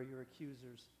 woman, where are your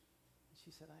accusers? And she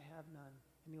said, I have none.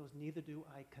 And he goes, neither do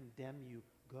I condemn you.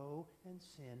 Go and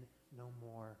sin no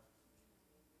more.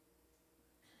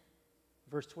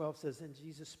 Verse 12 says, and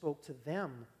Jesus spoke to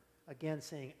them again,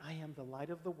 saying, I am the light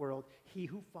of the world. He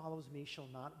who follows me shall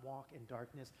not walk in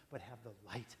darkness, but have the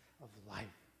light of life.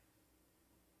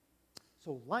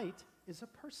 So light is a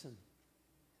person.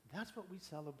 That's what we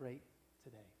celebrate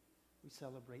today. We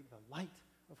celebrate the light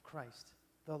of Christ,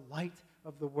 the light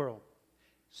of the world.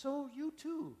 So you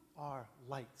too are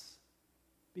lights,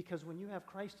 because when you have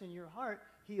Christ in your heart,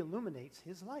 he illuminates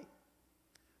his light.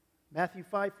 Matthew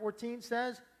 5:14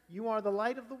 says, you are the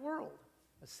light of the world.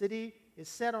 A city is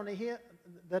set on a hill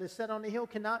that is set on a hill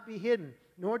cannot be hidden,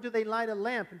 nor do they light a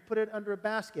lamp and put it under a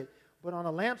basket, but on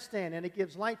a lampstand, and it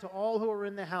gives light to all who are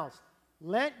in the house.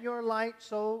 Let your light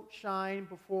so shine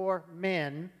before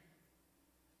men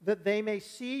that they may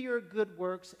see your good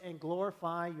works and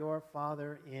glorify your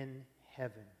Father in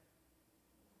heaven.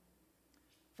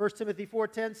 1 Timothy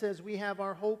 4:10 says, we have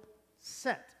our hope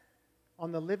set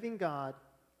on the living God,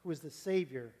 who is the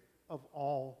Savior of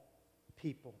all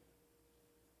people.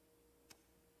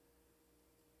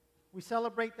 We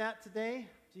celebrate that today.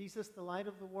 Jesus, the light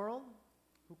of the world,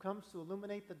 who comes to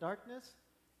illuminate the darkness.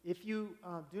 If you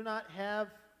do not have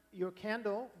your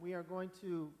candle, we are going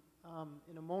to,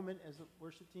 in a moment, as the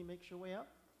worship team makes your way up,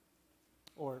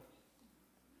 or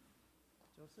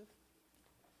Joseph.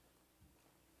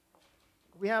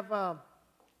 We have a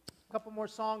couple more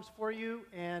songs for you,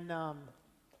 and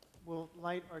we'll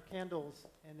light our candles,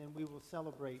 and then we will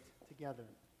celebrate together.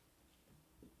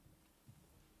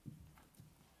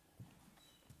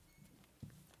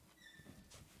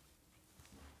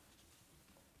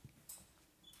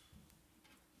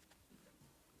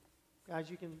 Guys,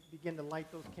 you can begin to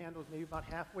light those candles maybe about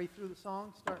halfway through the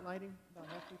song. Start lighting about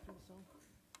halfway through the song.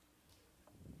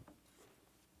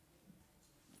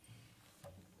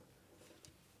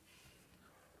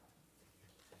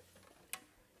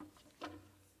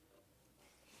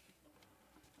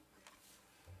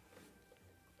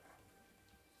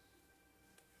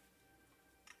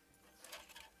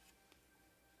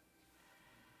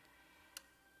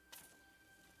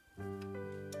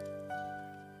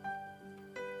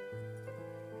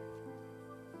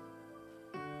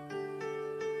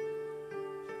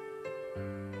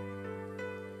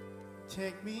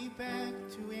 Take me back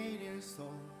to 8 years old,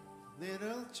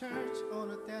 little church on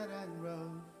a dead-end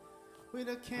road, with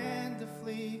a candle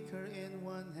flicker in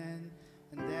one hand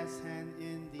and Dad's hand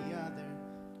in the other.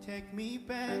 Take me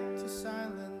back to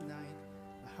silent night.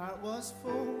 My heart was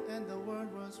full and the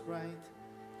word was right.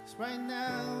 'Cause right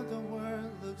now the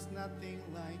world looks nothing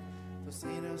like those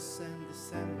innocent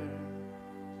December.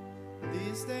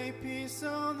 This day peace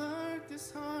on earth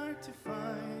is hard to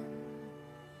find,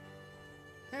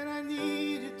 and I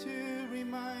need you to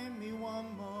remind me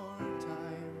one more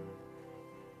time.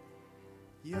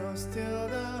 You're still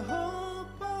the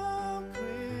hope of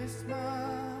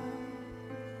Christmas.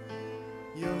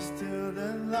 You're still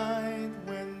the light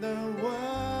when the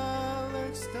world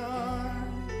looks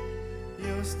dark.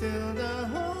 You're still the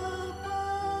hope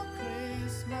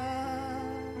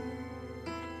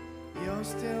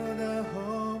You're still the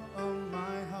hope of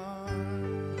my heart.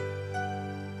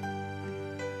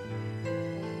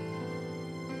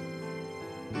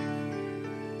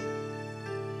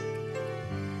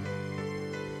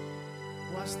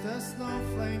 Watch the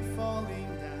snowflake falling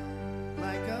down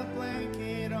like a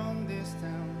blanket on this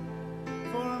town.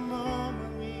 For a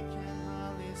moment we can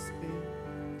hardly speak.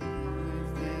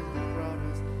 Lifted the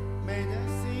promise, may the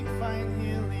sick find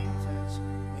healing touch.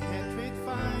 May hatred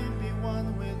find be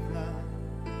one with love.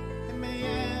 And may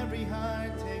every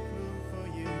heart take room for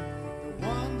you, the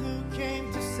one who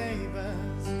came to save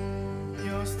us.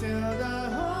 You're still the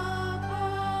hope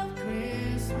of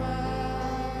Christmas.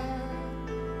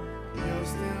 You're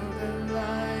still the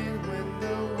light when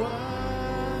the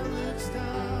world looks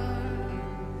dark.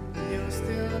 You're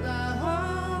still the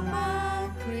hope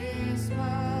of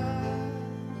Christmas.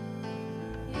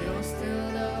 You're still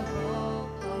the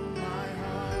hope of my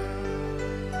heart.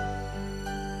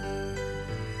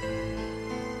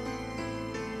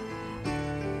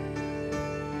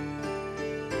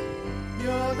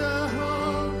 You're the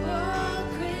hope of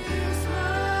Christmas.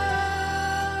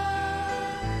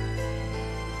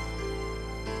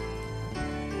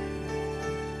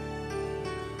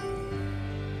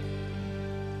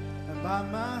 I bowed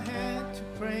my head to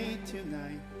pray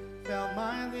tonight. Felt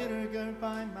my little girl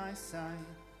by my side.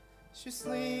 She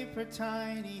slipped her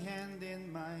tiny hand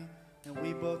in mine, and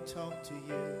we both talked to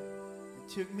you. It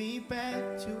took me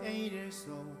back to 8 years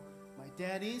old. My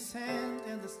daddy's hand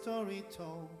and the story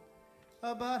told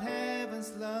about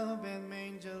heaven's love and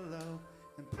angel love,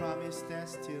 and promise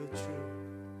that's still true.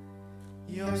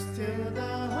 You're still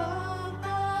the hope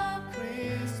of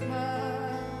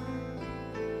Christmas.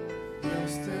 You're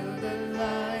still the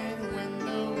light when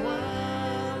the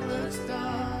world looks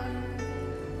dark.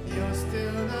 You're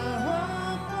still the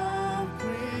hope of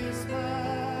Christmas.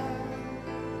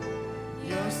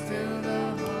 You're still the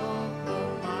hope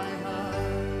of my heart.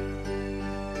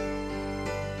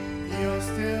 You're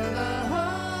still the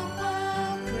hope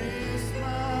of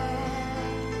Christmas.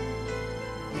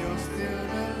 You're still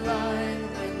the light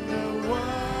when the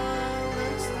world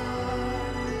looks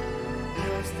dark.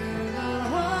 You're still the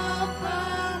hope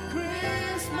of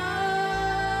Christmas.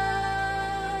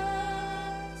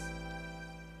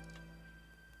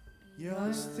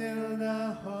 You're still the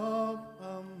hope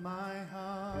of my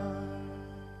heart.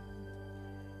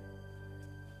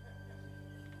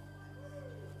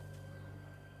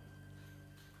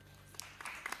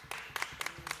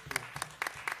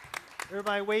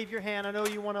 Everybody wave your hand. I know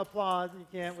you want to applaud. You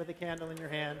can't with a candle in your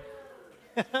hand.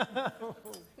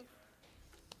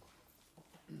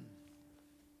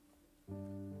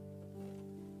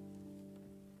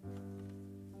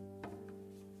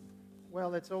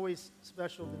 Well, it's always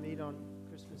special to meet on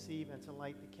Christmas Eve and to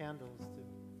light the candles,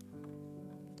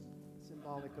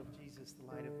 symbolic of Jesus, the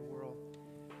light of the world.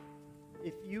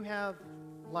 If you have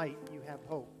light, you have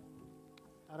hope.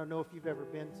 I don't know if you've ever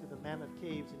been to the Mammoth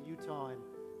Caves in Utah and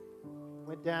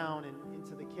went down and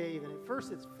into the cave. And at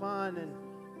first it's fun, and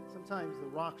sometimes the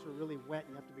rocks are really wet.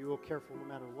 You have to be real careful no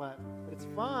matter what. But it's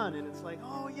fun, and it's like,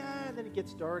 oh yeah, and then it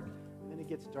gets dark, and then it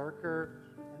gets darker,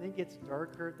 and then it gets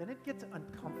darker. Then it gets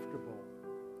uncomfortable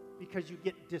because you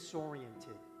get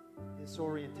disorientated.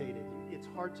 It's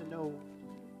hard to know.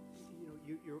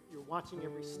 You're watching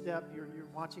every step. You're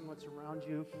watching what's around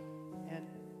you, and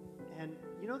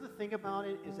you know the thing about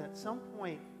it is at some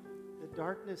point the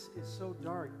darkness is so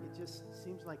dark it just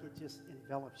seems like it just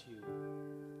envelops you.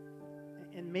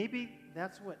 And maybe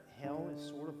that's what hell is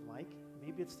sort of like.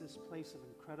 Maybe it's this place of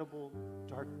incredible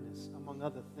darkness, among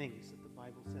other things that the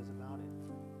Bible says about it.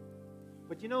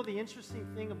 But you know, the interesting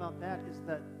thing about that is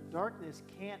that darkness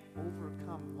can't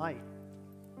overcome light,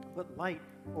 but light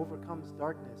overcomes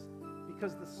darkness.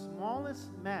 Because the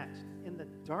smallest match in the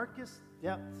darkest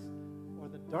depths or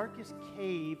the darkest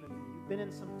cave, and you've been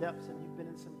in some depths and you've been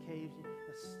in some caves,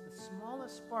 the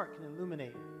smallest spark can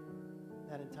illuminate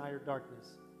that entire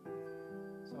darkness.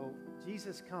 So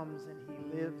Jesus comes and he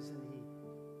lives and he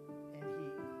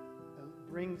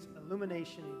brings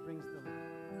illumination. He brings the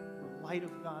light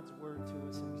of God's word to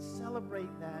us, and we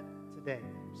celebrate that today.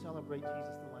 We celebrate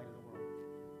Jesus, the light of the world.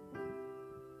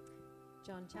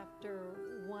 John chapter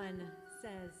 1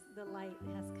 says, the light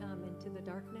has come into the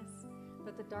darkness,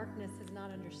 but the darkness has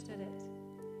not understood it.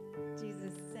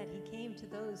 Jesus said he came to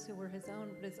those who were his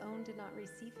own, but his own did not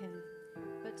receive him.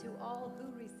 But to all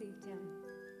who received him,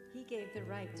 he gave the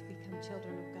right to become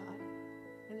children of God.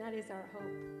 And that is our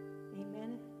hope.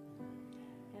 Amen.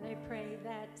 And I pray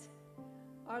that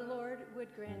our Lord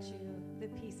would grant you the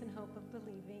peace and hope of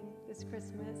believing this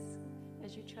Christmas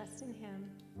as you trust in him.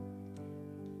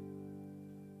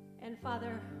 And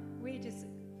Father, we just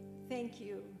thank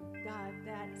you, God,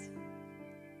 that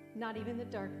not even the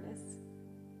darkness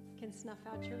can snuff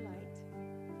out your light.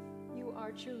 You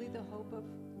are truly the hope of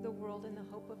the world and the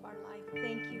hope of our life.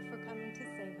 Thank you for coming to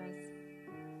save us.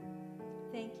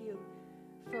 Thank you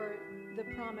for the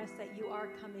promise that you are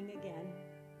coming again.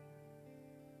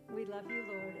 We love you,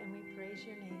 Lord, and we praise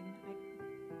your name.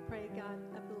 I pray, God,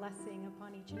 a blessing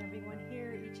upon each and every one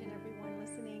here, each and every one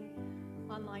listening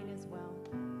online as well.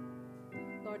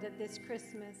 Lord, that this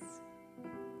Christmas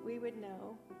we would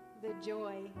know the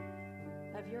joy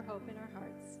of your hope in our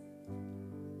hearts.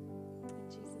 In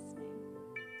Jesus' name.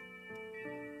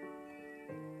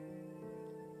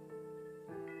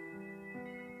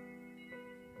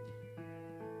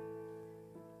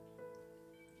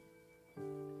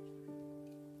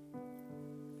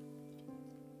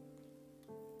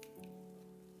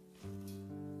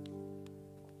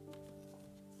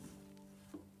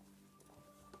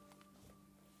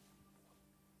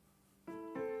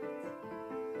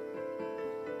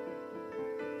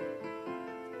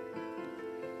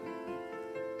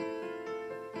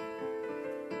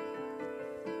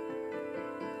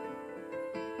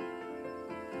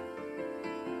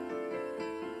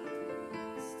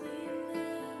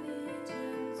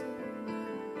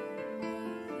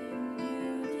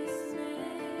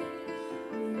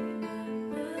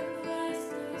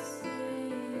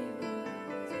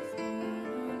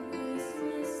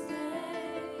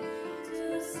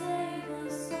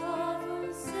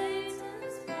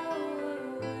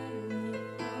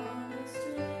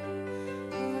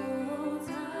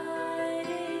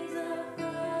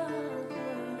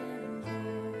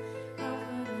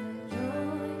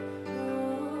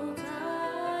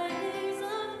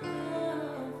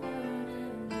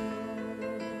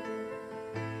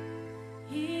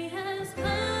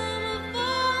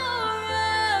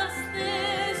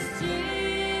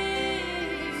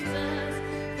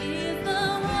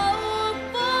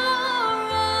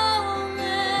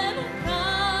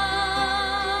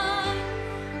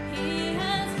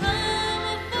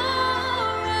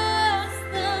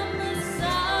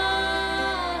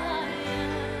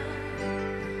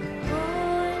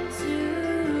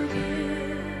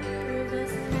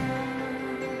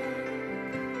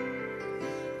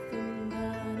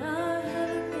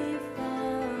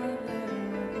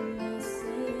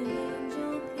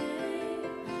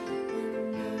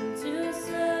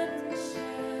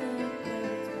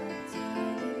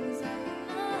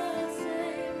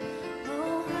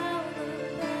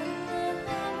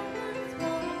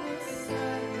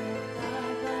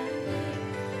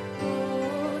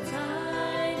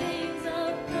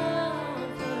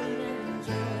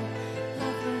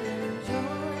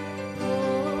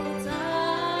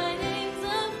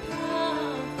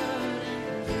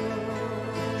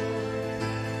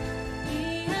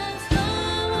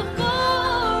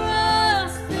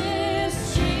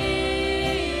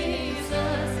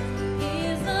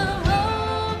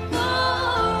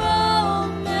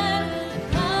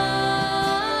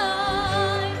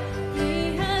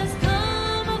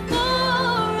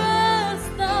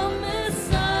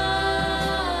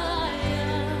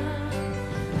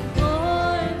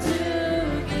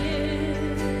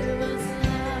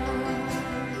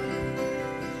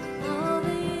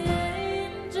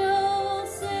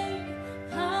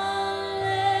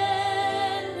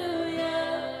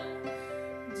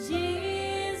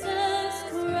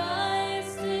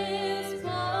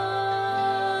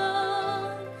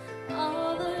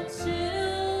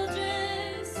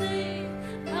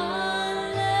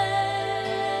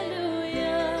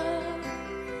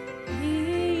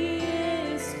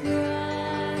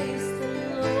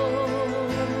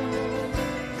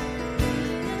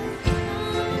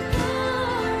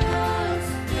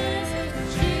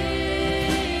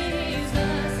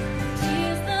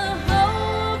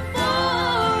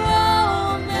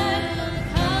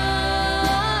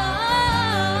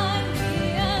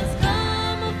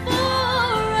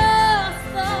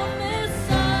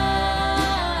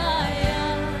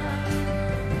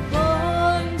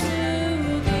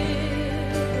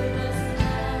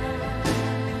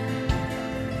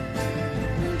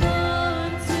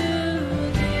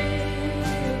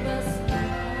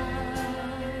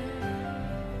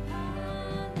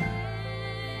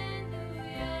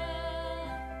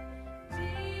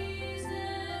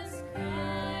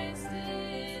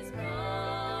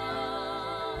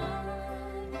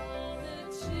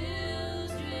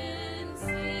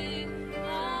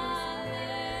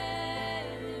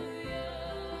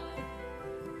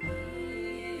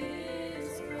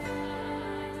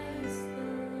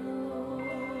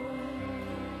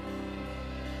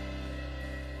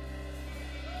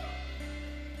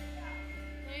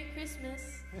 Christmas.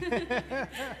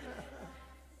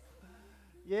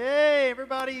 Yay,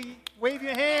 everybody, wave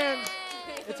your hands.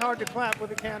 It's hard to clap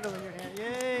with a candle in your hand.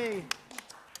 Yay.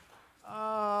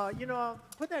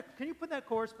 Can you put that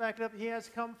chorus back up? He has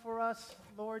come for us,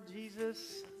 Lord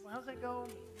Jesus. How's that go?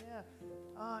 Yeah.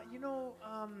 No,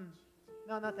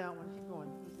 not that one. Keep going.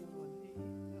 What's the other one?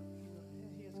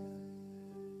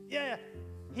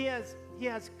 He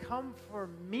has come for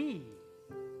me,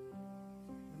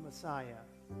 the Messiah,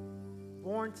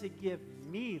 born to give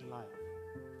me life.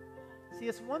 See,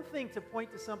 it's one thing to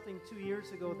point to something 2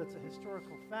 years ago that's a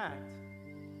historical fact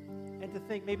and to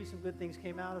think maybe some good things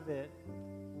came out of it.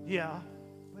 Yeah.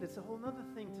 But it's a whole other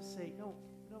thing to say, no,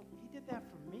 he did that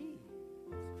for me.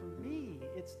 For me.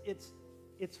 It's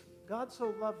God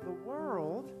so loved the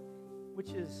world,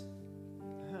 which is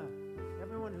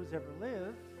everyone who's ever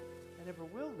lived and ever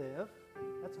will live,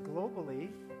 that's globally,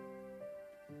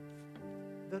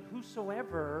 that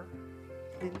whosoever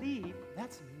believe,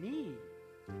 that's me.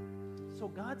 So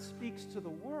God speaks to the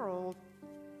world,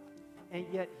 and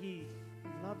yet he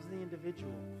loves the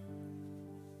individual.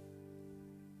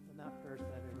 But not perish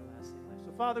but have everlasting life.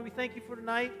 So Father, we thank you for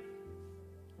tonight.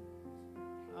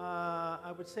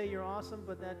 I would say you're awesome,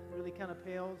 but that really kind of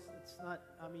pales. It's not,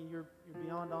 you're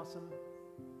beyond awesome.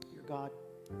 You're God.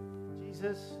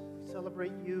 Jesus,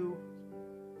 celebrate you.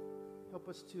 Help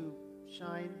us to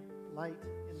shine light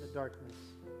in the darkness.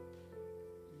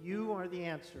 You are the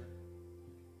answer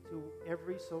to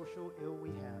every social ill we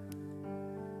have.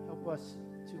 Help us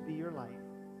to be your light.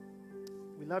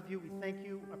 We love you. We thank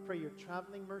you. I pray your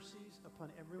traveling mercies upon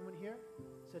everyone here.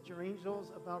 Set your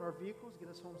angels about our vehicles. Get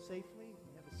us home safely.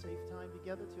 Have a safe time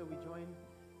together till we join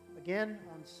again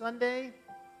on Sunday.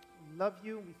 We love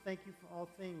you. We thank you for all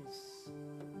things.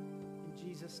 In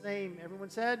Jesus' name, everyone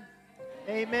said,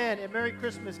 amen. And Merry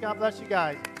Christmas. God bless you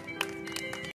guys.